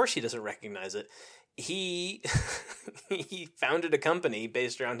says, well, of course he doesn't recognize it. He founded a company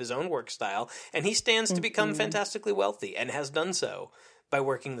based around his own work style, and he stands to become fantastically wealthy and has done so by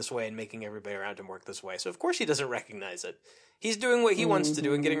working this way and making everybody around him work this way. So of course he doesn't recognize it. He's doing what he wants to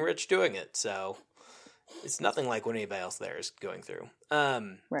do and getting rich doing it. So it's nothing like what anybody else there is going through.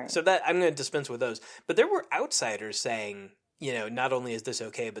 Right. So that I'm going to dispense with those. But there were outsiders saying, not only is this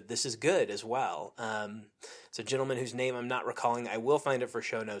okay, but this is good as well. It's a gentleman whose name I'm not recalling. I will find it for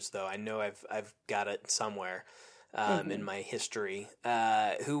show notes, though. I know I've got it somewhere in my history.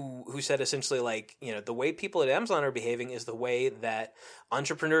 Who said essentially, like, the way people at Amazon are behaving is the way that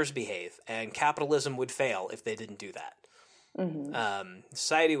entrepreneurs behave, and capitalism would fail if they didn't do that.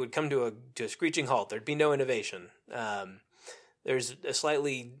 Society would come to a screeching halt. There'd be no innovation. There's a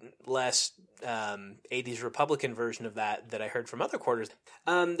slightly less 80s Republican version of that I heard from other quarters.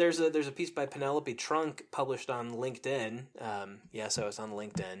 There's a piece by Penelope Trunk published on LinkedIn. Yes, I was on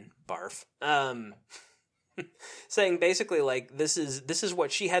LinkedIn. Barf. Saying basically like this is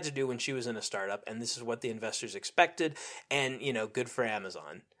what she had to do when she was in a startup, and this is what the investors expected, and good for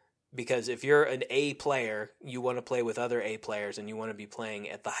Amazon. Because if you're an A player, you want to play with other A players, and you want to be playing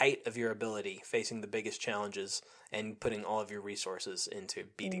at the height of your ability, facing the biggest challenges, and putting all of your resources into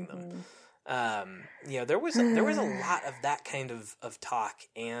beating them. There was a lot of that kind of talk,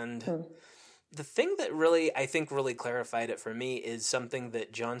 and the thing that I think really clarified it for me is something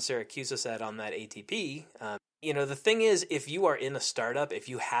that John Siracusa said on that ATP. The thing is, if you are in a startup, if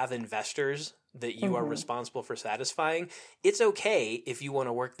you have investors that you are responsible for satisfying, it's okay if you want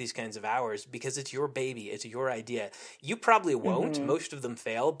to work these kinds of hours because it's your baby, it's your idea. You probably won't. Most of them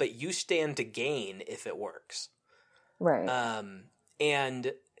fail, but you stand to gain if it works. Right.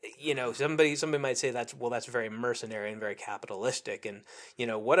 And somebody might say that's very mercenary and very capitalistic. And,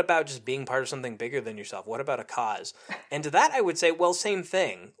 what about just being part of something bigger than yourself? What about a cause? And to that, I would say, well, same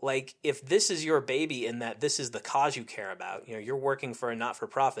thing. Like, if this is your baby in that this is the cause you care about, you're working for a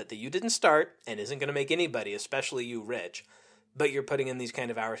not-for-profit that you didn't start and isn't going to make anybody, especially you, rich, but you're putting in these kind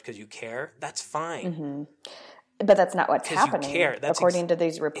of hours because you care, that's fine. But that's not what's happening, according to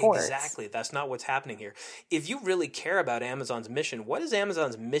these reports. Exactly. That's not what's happening here. If you really care about Amazon's mission, what is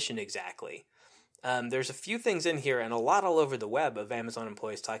Amazon's mission exactly? There's a few things in here and a lot all over the web of Amazon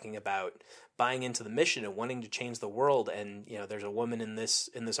employees talking about buying into the mission and wanting to change the world. And, there's a woman in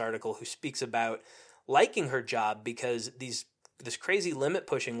this article who speaks about liking her job because this crazy limit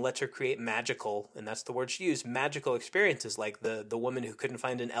pushing lets her create magical, and that's the word she used, magical experiences, like the woman who couldn't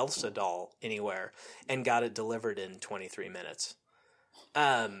find an Elsa doll anywhere and got it delivered in 23 minutes.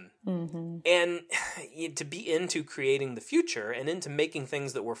 And to be into creating the future and into making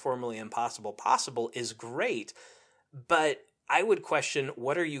things that were formerly impossible possible is great, but I would question,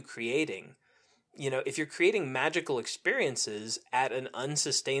 what are you creating? If you're creating magical experiences at an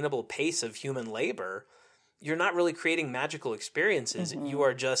unsustainable pace of human labor, you're not really creating magical experiences. You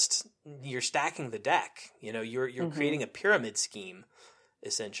are you're stacking the deck. You're creating a pyramid scheme,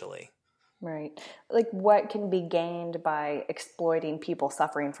 essentially. Right. Like, what can be gained by exploiting people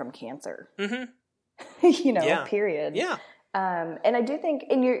suffering from cancer? Period. Yeah. And I do think,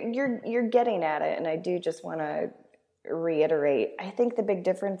 and you're getting at it, and I do just want to reiterate, I think the big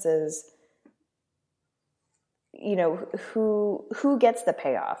difference is, who gets the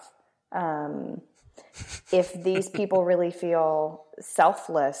payoff. If these people really feel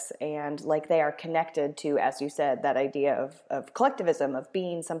selfless and like they are connected to, as you said, that idea of collectivism, of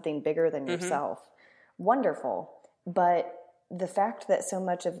being something bigger than yourself, wonderful. But the fact that so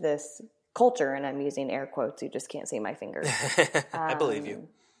much of this culture, and I'm using air quotes, you just can't see my fingers. I believe you.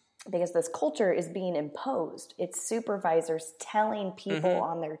 Because this culture is being imposed. It's supervisors telling people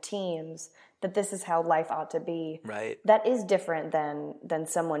on their teams that this is how life ought to be. Right. That is different than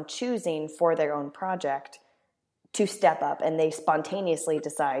someone choosing for their own project to step up, and they spontaneously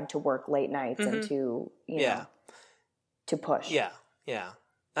decide to work late nights and to to push. Yeah.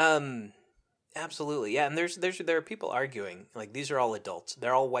 Absolutely. Yeah, and there are people arguing like these are all adults.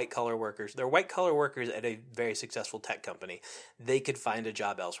 They're all white collar workers. They're white collar workers at a very successful tech company. They could find a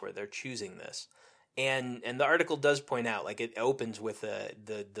job elsewhere. They're choosing this. And the article does point out, like, it opens with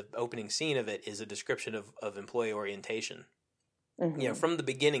the opening scene of it is a description of employee orientation. From the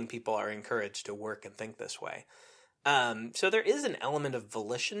beginning, people are encouraged to work and think this way. So there is an element of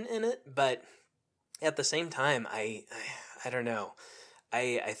volition in it, but at the same time, I don't know.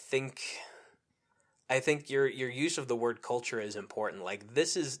 I think your use of the word culture is important. Like,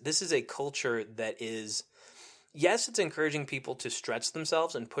 this is a culture that is, yes, it's encouraging people to stretch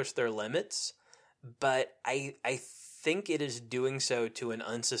themselves and push their limits, but I think it is doing so to an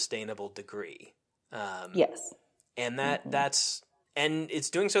unsustainable degree. Yes. And that's and it's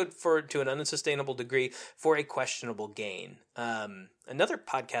doing so to an unsustainable degree for a questionable gain. Another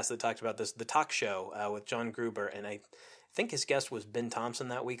podcast that talked about this, The Talk Show, with John Gruber, and I think his guest was Ben Thompson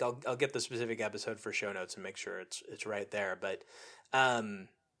that week. I'll get the specific episode for show notes and make sure it's right there. But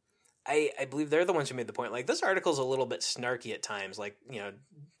I believe they're the ones who made the point. Like, this article's a little bit snarky at times, like,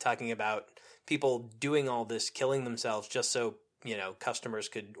 talking about people doing all this, killing themselves just so, customers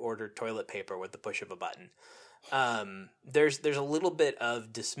could order toilet paper with the push of a button. There's a little bit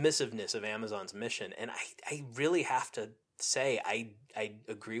of dismissiveness of Amazon's mission, and I really have to say I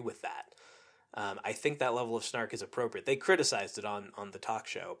agree with that. I think that level of snark is appropriate. They criticized it on the talk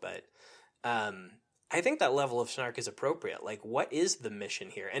show, but I think that level of snark is appropriate. Like, what is the mission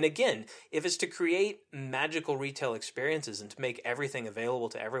here? And again, if it's to create magical retail experiences and to make everything available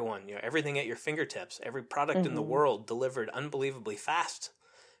to everyone, everything at your fingertips, every product in the world delivered unbelievably fast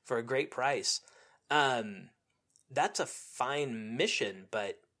for a great price, that's a fine mission.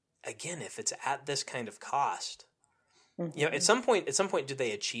 But again, if it's at this kind of cost, at some point, do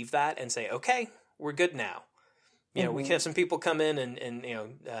they achieve that and say, okay, we're good now? We can have some people come in and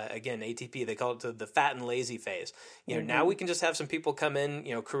again, ATP, they call it the fat and lazy phase. Now we can just have some people come in,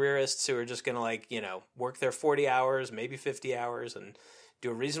 careerists who are just going to work their 40 hours, maybe 50 hours and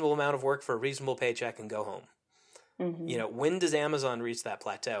do a reasonable amount of work for a reasonable paycheck and go home. When does Amazon reach that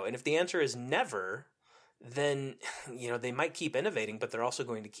plateau? And if the answer is never, then, they might keep innovating, but they're also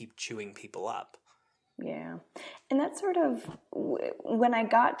going to keep chewing people up. Yeah. And that's sort of, when I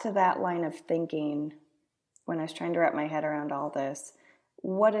got to that line of thinking, when I was trying to wrap my head around all this,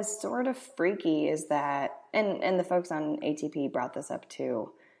 what is sort of freaky is that, and the folks on ATP brought this up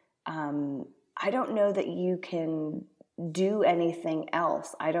too, I don't know that you can do anything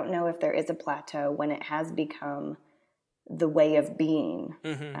else. I don't know if there is a plateau when it has become the way of being.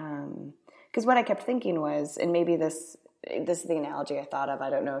 Because what I kept thinking was, and maybe this is the analogy I thought of, I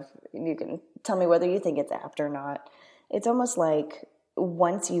don't know if you can tell me whether you think it's apt or not. It's almost like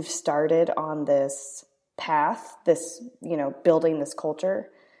once you've started on this path, this, building this culture,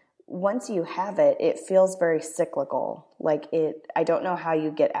 once you have it, it feels very cyclical. Like I don't know how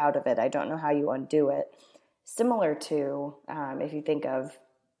you get out of it. I don't know how you undo it. Similar to, if you think of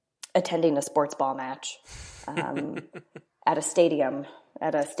attending a sports ball match at a stadium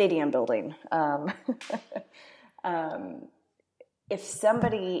building. If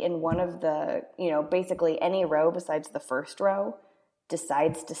somebody in one of the, basically any row besides the first row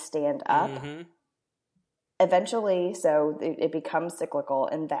decides to stand up, eventually, so it becomes cyclical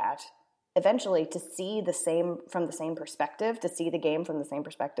in that eventually to see the same from the same perspective, to see the game from the same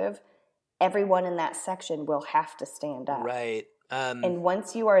perspective, everyone in that section will have to stand up. Right. And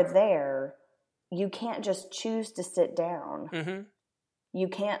once you are there, you can't just choose to sit down. You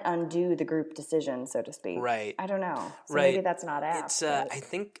can't undo the group decision, so to speak. Right. I don't know. So right. maybe that's not apt. It's I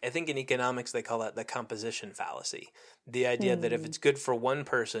think in economics they call that the composition fallacy. The idea that if it's good for one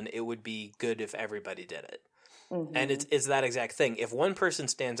person, it would be good if everybody did it. And it's that exact thing. If one person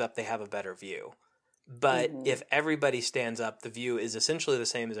stands up, they have a better view. But if everybody stands up, the view is essentially the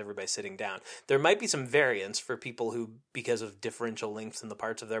same as everybody sitting down. There might be some variance for people who, because of differential lengths in the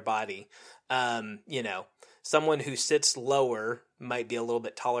parts of their body, someone who sits lower might be a little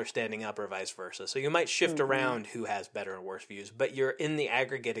bit taller standing up or vice versa. So you might shift around who has better and worse views, but you're in the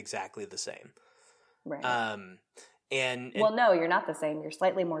aggregate exactly the same. Right. And well, no, you're not the same. You're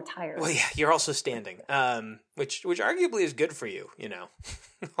slightly more tired. Well, yeah, you're also standing, which arguably is good for you.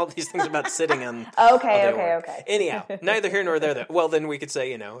 All these things about sitting on. Okay. Anyhow, neither here nor there. Well, then we could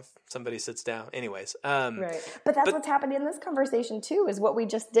say, if somebody sits down. Anyways, right. But that's what's happening in this conversation too. Is what we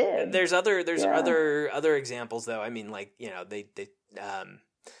just did. There's other examples though. I mean, like they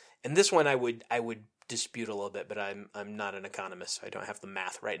and this one I would dispute a little bit, but I'm not an economist, so I don't have the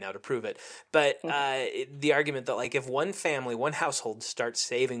math right now to prove it. But the argument that like if one household starts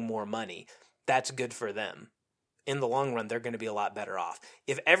saving more money, that's good for them. In the long run, they're going to be a lot better off.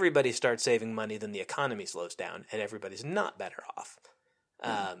 If everybody starts saving money, then the economy slows down, and everybody's not better off.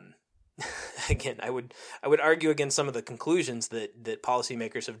 Again, I would argue against some of the conclusions that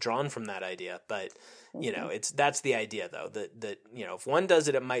policymakers have drawn from that idea, but that's the idea though, that if one does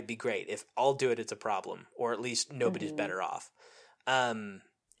it, it might be great. If all do it, it's a problem, or at least nobody's better off. And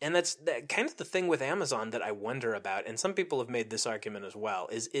that's kind of the thing with Amazon that I wonder about, and some people have made this argument as well,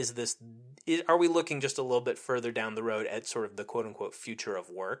 are we looking just a little bit further down the road at sort of the quote unquote future of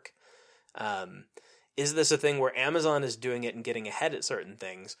work? Is this a thing where Amazon is doing it and getting ahead at certain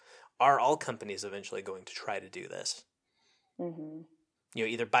things? Are all companies eventually going to try to do this?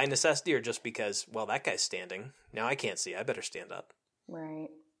 Either by necessity or just because, well, that guy's standing. Now I can't see. I better stand up. Right.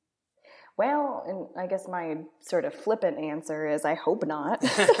 Well, and I guess my sort of flippant answer is I hope not.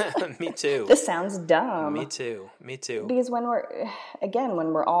 Me too. This sounds dumb. Me too. Because when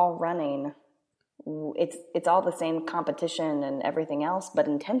we're all running, it's all the same competition and everything else, but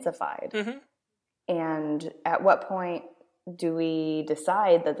intensified. And at what point do we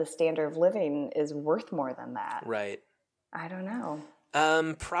decide that the standard of living is worth more than that? Right. I don't know.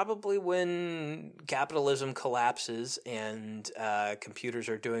 Probably when capitalism collapses and computers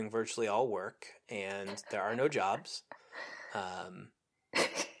are doing virtually all work and there are no jobs.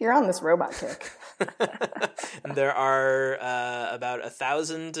 You're on this robot kick. There are about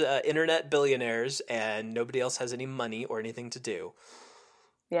 1,000 internet billionaires and nobody else has any money or anything to do.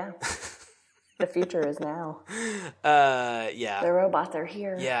 Yeah. The future is now. Yeah. The robots are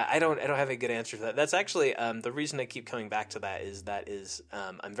here. Yeah, I don't have a good answer for that. That's actually the reason I keep coming back to that is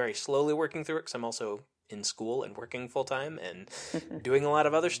I'm very slowly working through it because I'm also in school and working full time and doing a lot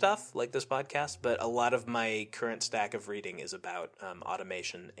of other stuff like this podcast. But a lot of my current stack of reading is about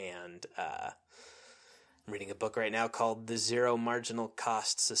automation, and I'm reading a book right now called The Zero Marginal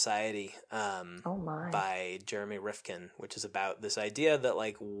Cost Society by Jeremy Rifkin, which is about this idea that,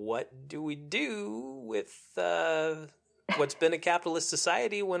 like, what do we do with what's been a capitalist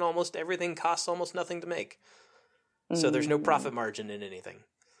society when almost everything costs almost nothing to make? So there's no profit margin in anything.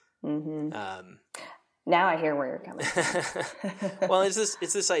 Mm-hmm. Now I hear where you're coming from. Well, it's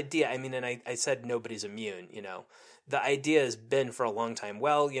this idea. I mean, and I said nobody's immune, you know. The idea has been for a long time,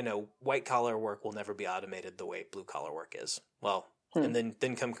 well, you know, white collar work will never be automated the way blue collar work is. Well, and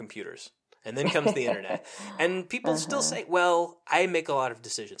then come computers. And then comes the internet. And people still say, well, I make a lot of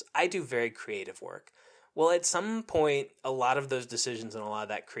decisions. I do very creative work. Well, at some point, a lot of those decisions and a lot of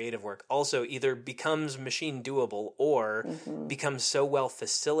that creative work also either becomes machine doable or becomes so well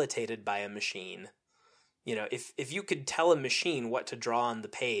facilitated by a machine. You know, if you could tell a machine what to draw on the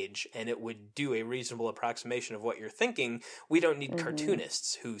page and it would do a reasonable approximation of what you're thinking, we don't need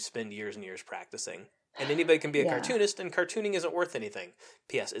cartoonists who spend years and years practicing. And anybody can be a cartoonist, and cartooning isn't worth anything.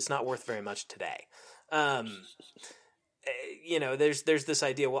 P.S. It's not worth very much today. You know, there's this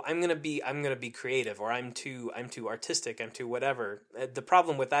idea. Well, I'm gonna be creative, or I'm too artistic, I'm too whatever. The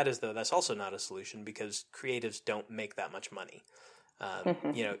problem with that is, though, that's also not a solution because creatives don't make that much money.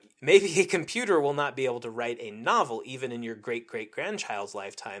 You know, maybe a computer will not be able to write a novel even in your great-great-grandchild's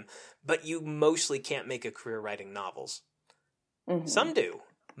lifetime, but you mostly can't make a career writing novels. Some do.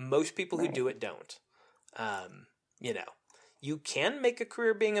 Most people who do it don't. You know, you can make a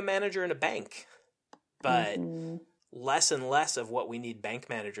career being a manager in a bank, but less and less of what we need bank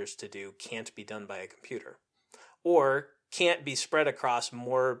managers to do can't be done by a computer, or can't be spread across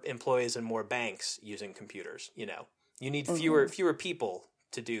more employees and more banks using computers, you know. You need fewer people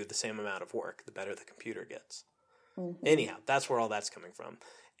to do the same amount of work, the better the computer gets. Anyhow, that's where all that's coming from.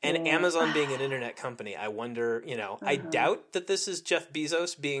 And Amazon being an internet company, I wonder, you know, I doubt that this is Jeff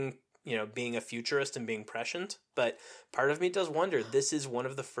Bezos being a futurist and being prescient, but part of me does wonder, this is one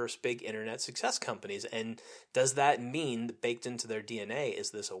of the first big internet success companies, and does that mean that baked into their DNA is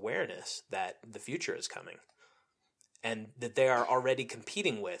this awareness that the future is coming? And that they are already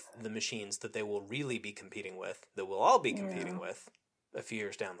competing with the machines that they will really be competing with, that we'll all be competing with a few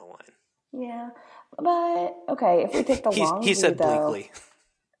years down the line. Yeah, but okay, if we take the long he said bleakly.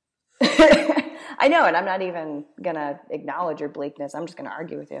 I know, and I'm not even gonna acknowledge your bleakness. I'm just gonna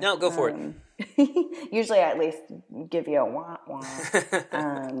argue with you. No, go for it. Usually, I at least give you a wah wah.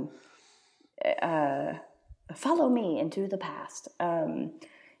 Follow me into the past.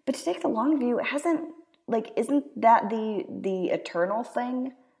 But to take the long view, it hasn't. Like, isn't that the eternal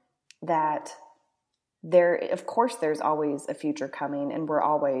thing that of course there's always a future coming and we're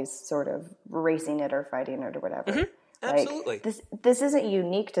always sort of racing it or fighting it or whatever. Absolutely. Like, this isn't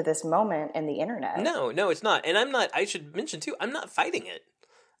unique to this moment in the internet. No, it's not. And I should mention too, I'm not fighting it.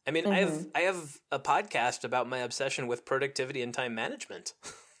 I mean, I have a podcast about my obsession with productivity and time management.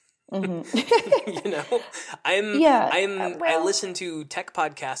 You know, I listen to tech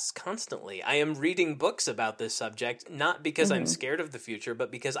podcasts constantly. I am reading books about this subject, not because I'm scared of the future,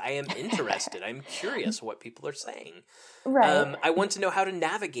 but because I am interested. I'm curious what people are saying. Right. I want to know how to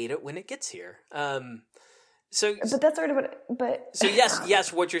navigate it when it gets here. But that's sort of so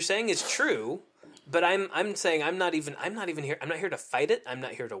yes, what you're saying is true. But I'm saying I'm not even here. I'm not here to fight it. I'm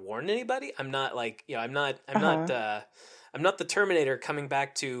not here to warn anybody. I'm not like, you know, I'm not the Terminator coming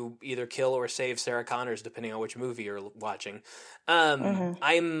back to either kill or save Sarah Connors, depending on which movie you're watching. I'm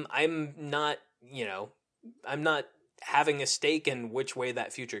not, you know, I'm not having a stake in which way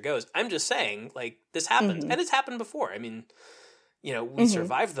that future goes. I'm just saying, like, this happened, and it's happened before. I mean, you know, we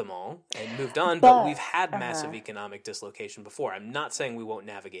survived them all and moved on, but we've had massive economic dislocation before. I'm not saying we won't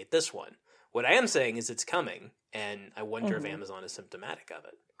navigate this one. What I am saying is it's coming, and I wonder if Amazon is symptomatic of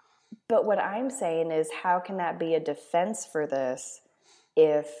it. But what I'm saying is, how can that be a defense for this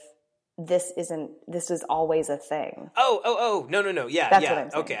if this is always a thing? Oh, no. Yeah, That's what I'm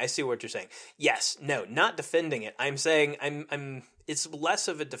saying. Okay, I see what you're saying. Yes, no, not defending it. I'm saying it's less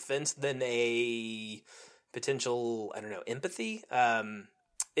of a defense than a potential, I don't know, empathy.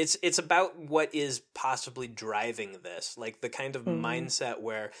 It's about what is possibly driving this, like the kind of mindset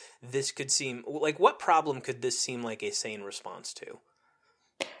where this could seem like, what problem could this seem like a sane response to?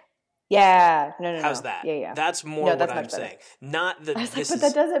 Yeah. No. How's that? Yeah. That's more No, what that's I'm much better. saying. Not that I was like, this but is...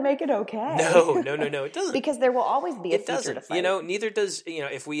 that doesn't make it okay. No, it doesn't. Because there will always be a It future doesn't. to fight. You know, neither does, you know,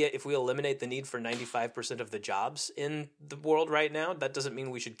 if we eliminate the need for 95% of the jobs in the world right now, that doesn't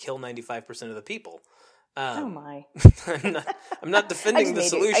mean we should kill 95% of the people. Oh my! I'm not defending the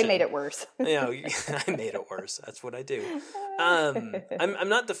solution. I made it worse. You know, I made it worse. That's what I do. I'm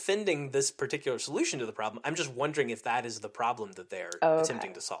not defending this particular solution to the problem. I'm just wondering if that is the problem that they're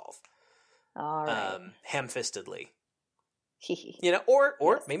attempting to solve. All right. Ham-fistedly. You know, or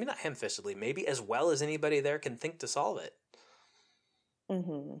yes. Maybe not ham-fistedly. Maybe as well as anybody there can think to solve it.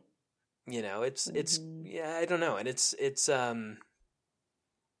 Mm-hmm. You know, it's yeah, I don't know, and it's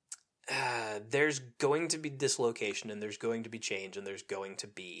there's going to be dislocation, and there's going to be change, and there's going to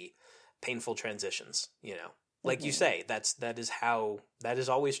be painful transitions. You know, like you say, that is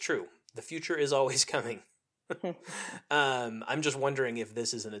always true. The future is always coming. I'm just wondering if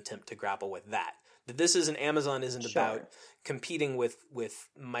this is an attempt to grapple with that. That this isn't Amazon isn't about competing with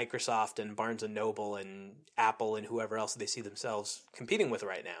Microsoft and Barnes and Noble and Apple and whoever else they see themselves competing with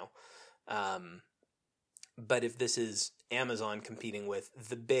right now. But if this is Amazon competing with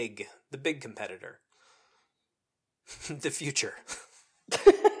the big competitor, the future.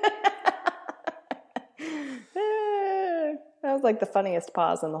 That was like the funniest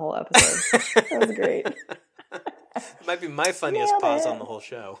pause in the whole episode. That was great. It might be my funniest pause on the whole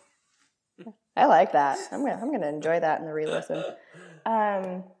show. I like that. I'm gonna enjoy that in the re-listen.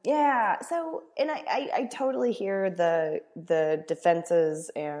 Yeah. So, and I totally hear the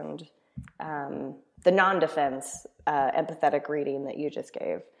defenses and the non-defense empathetic reading that you just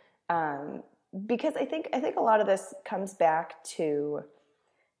gave, because I think a lot of this comes back to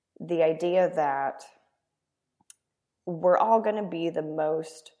the idea that we're all going to be the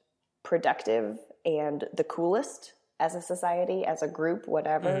most productive and the coolest as a society, as a group,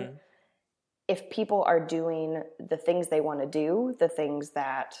 whatever, if people are doing the things they want to do, the things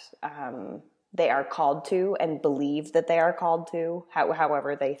that they are called to and believe that they are called to,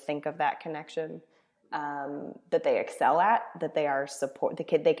 however they think of that connection, that they excel at, that they are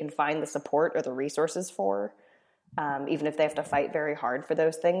they can find the support or the resources for, even if they have to fight very hard for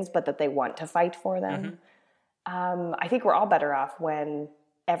those things, but that they want to fight for them. I think we're all better off when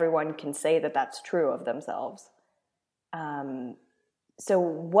everyone can say that that's true of themselves. So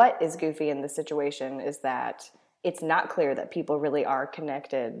what is goofy in this situation is that it's not clear that people really are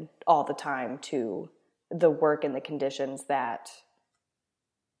connected all the time to the work and the conditions that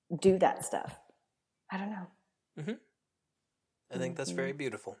do that stuff. I don't know. I think that's very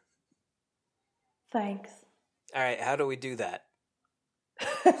beautiful. Thanks. All right, how do we do that?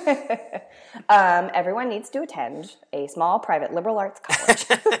 Everyone needs to attend a small private liberal arts college.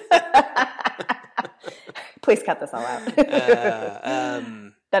 Please cut this all out.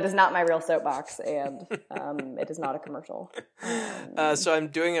 That is not my real soapbox, and it is not a commercial. So I'm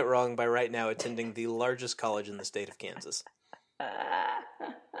doing it wrong by right now attending the largest college in the state of Kansas.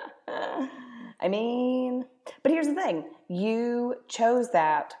 I mean, but here's the thing. You chose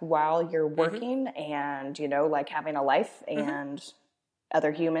that while you're working and, you know, like having a life and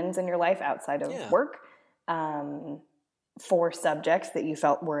other humans in your life outside of work, for subjects that you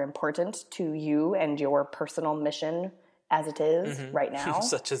felt were important to you and your personal mission as it is right now.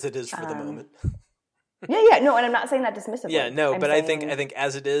 Such as it is for the moment. Yeah. No, and I'm not saying that dismissively. Yeah, no, but I think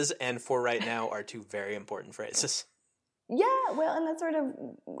as it is and for right now are two very important phrases. Yeah, well, and that's sort of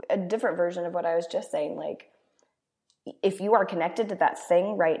a different version of what I was just saying. Like, if you are connected to that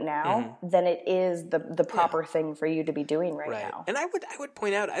thing right now, then it is the proper thing for you to be doing right now. And I would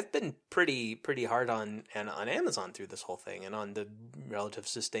point out I've been pretty hard on Amazon through this whole thing and on the relative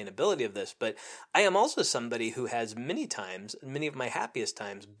sustainability of this. But I am also somebody who has many of my happiest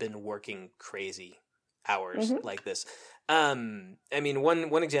times, been working crazy hours like this. I mean,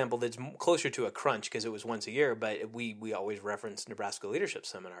 one example that's closer to a crunch because it was once a year, but we always reference Nebraska Leadership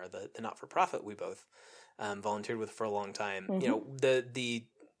Seminar, the not-for-profit we both volunteered with for a long time. You know, the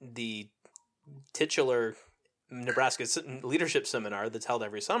titular Nebraska Leadership Seminar that's held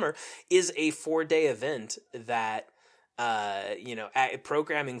every summer is a 4-day event that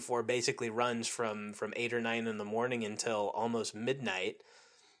programming for basically runs from 8 or 9 in the morning until almost midnight.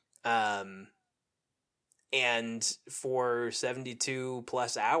 And for 72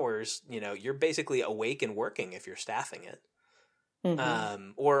 plus hours, you know, you're basically awake and working if you're staffing it.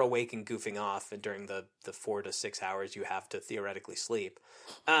 Or awake and goofing off during the 4 to 6 hours you have to theoretically sleep.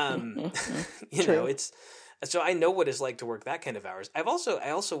 You know, so I know what it's like to work that kind of hours. I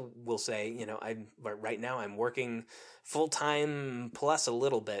also will say, you know, right now I'm working full time plus a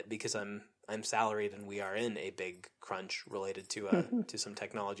little bit because I'm I'm salaried and we are in a big crunch related to to some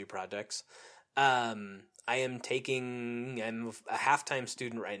technology projects. I'm a half-time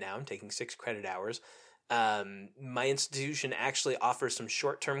student right now. I'm taking 6 credit hours. My institution actually offers some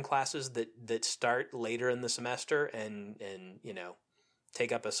short-term classes that start later in the semester and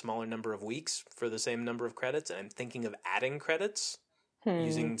take up a smaller number of weeks for the same number of credits. And I'm thinking of adding credits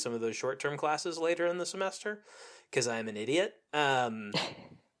using some of those short-term classes later in the semester because I'm an idiot.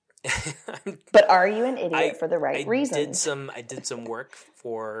 But are you an idiot for the right reasons? I did some work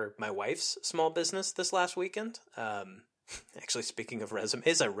for my wife's small business this last weekend. Actually, speaking of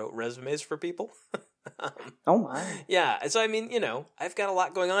resumes, I wrote resumes for people. Oh my! Yeah, so I mean, I've got a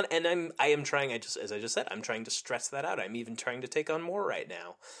lot going on, and I am trying. As I just said, I'm trying to stress that out. I'm even trying to take on more right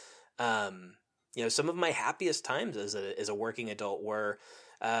now. Some of my happiest times as a working adult were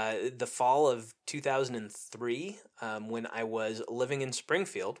the fall of 2003, when I was living in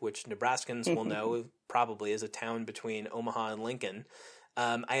Springfield, which Nebraskans will know probably is a town between Omaha and Lincoln.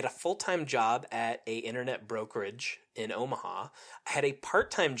 I had a full-time job at a internet brokerage in Omaha. I had a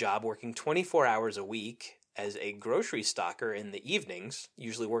part-time job working 24 hours a week as a grocery stocker in the evenings,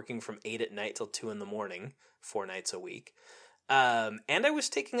 usually working from 8 at night till 2 in the morning, 4 nights a week. And I was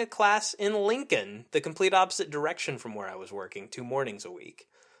taking a class in Lincoln, the complete opposite direction from where I was working, 2 mornings a week.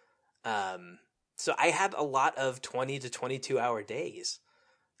 So I had a lot of 20 to 22 hour days.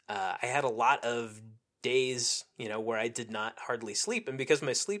 I had a lot of days, where I did not hardly sleep. And because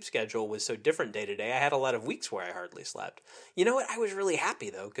my sleep schedule was so different day to day, I had a lot of weeks where I hardly slept. You know what? I was really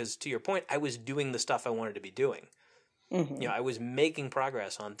happy though, because to your point, I was doing the stuff I wanted to be doing. Mm-hmm. I was making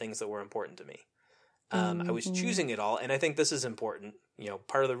progress on things that were important to me. I was choosing it all. And I think this is important.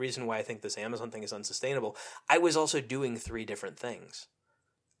 Part of the reason why I think this Amazon thing is unsustainable, I was also doing 3 different things.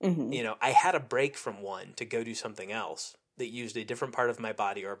 Mm-hmm. I had a break from one to go do something else that used a different part of my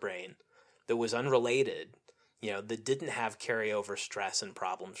body or brain that was unrelated, that didn't have carryover stress and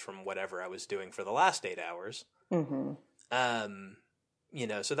problems from whatever I was doing for the last 8 hours. Mm-hmm.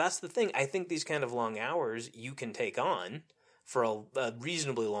 So that's the thing. I think these kind of long hours you can take on for a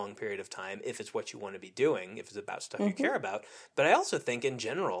reasonably long period of time if it's what you want to be doing, if it's about stuff you care about. But I also think in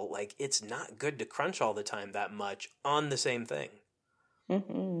general, it's not good to crunch all the time that much on the same thing.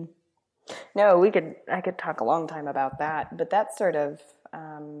 Mm-hmm. No, I could talk a long time about that, but that's sort of,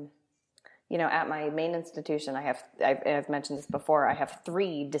 at my main institution, I've mentioned this before, I have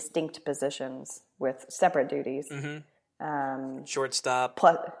 3 distinct positions with separate duties. Mm-hmm. Shortstop,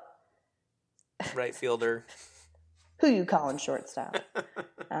 right fielder. Who you calling shortstop?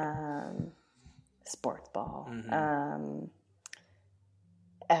 Sports ball. Mm-hmm.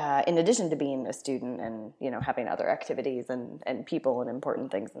 In addition to being a student and, having other activities and people and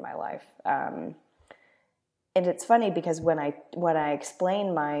important things in my life. And it's funny because when I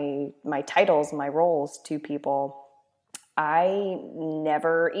explain my titles, my roles to people, I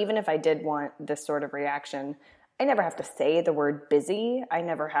never, even if I did want this sort of reaction, I never have to say the word busy. I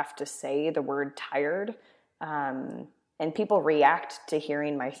never have to say the word tired. And people react to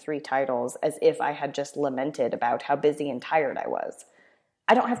hearing my 3 titles as if I had just lamented about how busy and tired I was.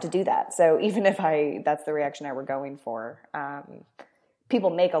 I don't have to do that. So even if that's the reaction I were going for, people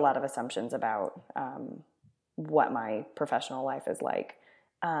make a lot of assumptions about what my professional life is like,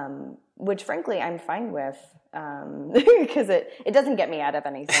 which frankly I'm fine with, because it doesn't get me out of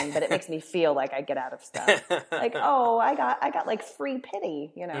anything, but it makes me feel like I get out of stuff. Like, oh, I got free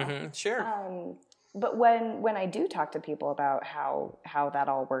pity, Mm-hmm, sure. But when I do talk to people about how that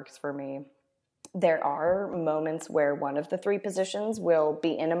all works for me, there are moments where one of the 3 positions will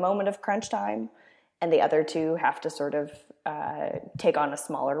be in a moment of crunch time, and the other 2 have to sort of take on a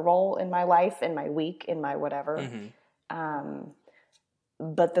smaller role in my life, in my week, in my whatever. Mm-hmm.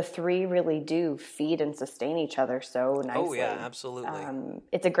 But the 3 really do feed and sustain each other so nicely. Oh, yeah, absolutely.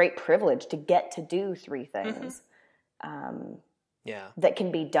 It's a great privilege to get to do 3 things. Mm-hmm. That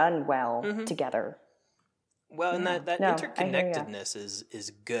can be done well together. Well, and that interconnectedness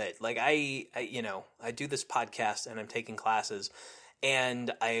is good. I do this podcast and I'm taking classes, and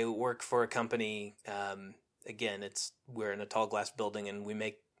I work for a company. Again, we're in a tall glass building and we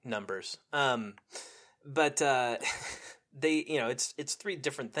make numbers. But it's 3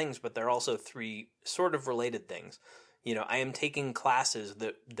 different things, but they're also 3 sort of related things. I am taking classes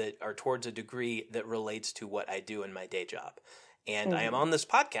that are towards a degree that relates to what I do in my day job. And I am on this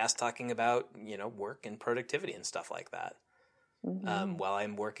podcast talking about, work and productivity and stuff like that, while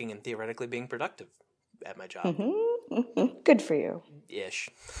I'm working and theoretically being productive at my job. Mm-hmm. Mm-hmm. Good for you. Ish.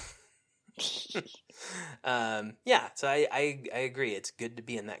 So I agree. It's good to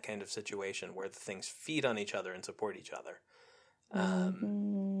be in that kind of situation where the things feed on each other and support each other.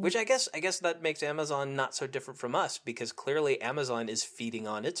 Which I guess that makes Amazon not so different from us, because clearly Amazon is feeding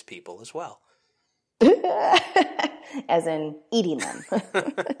on its people as well. As in eating them.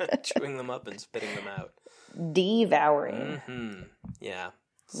 Chewing them up and spitting them out. Devouring. Mm-hmm. Yeah.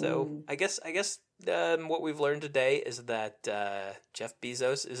 So I guess what we've learned today is that Jeff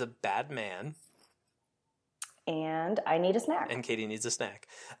Bezos is a bad man. And I need a snack. And Katie needs a snack.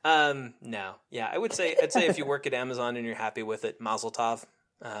 No. Yeah, I'd say if you work at Amazon and you're happy with it, mazel tov.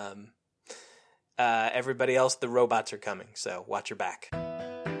 Everybody else, the robots are coming, so watch your back.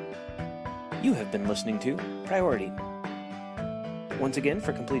 You have been listening to Priority. Once again,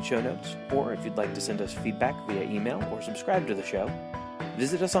 for complete show notes, or if you'd like to send us feedback via email or subscribe to the show,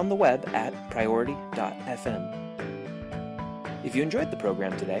 visit us on the web at priority.fm. If you enjoyed the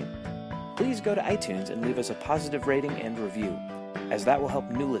program today, please go to iTunes and leave us a positive rating and review, as that will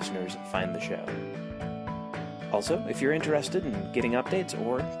help new listeners find the show. Also, if you're interested in getting updates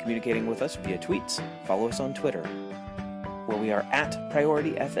or communicating with us via tweets, follow us on Twitter, where we are at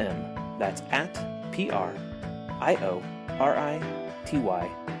PriorityFM. That's at PRIORITYFM.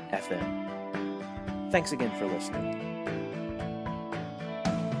 Thanks again for listening.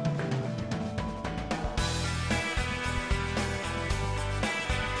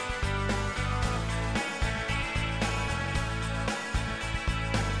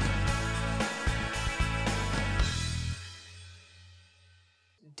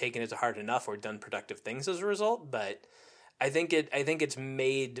 Taken it to heart enough or done productive things as a result, but I think it's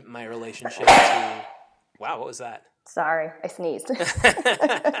made my relationship to... Wow, what was that? Sorry, I sneezed.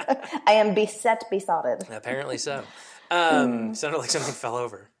 I am besotted. Apparently so. Sounded like something fell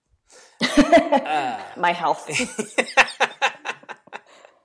over. My health.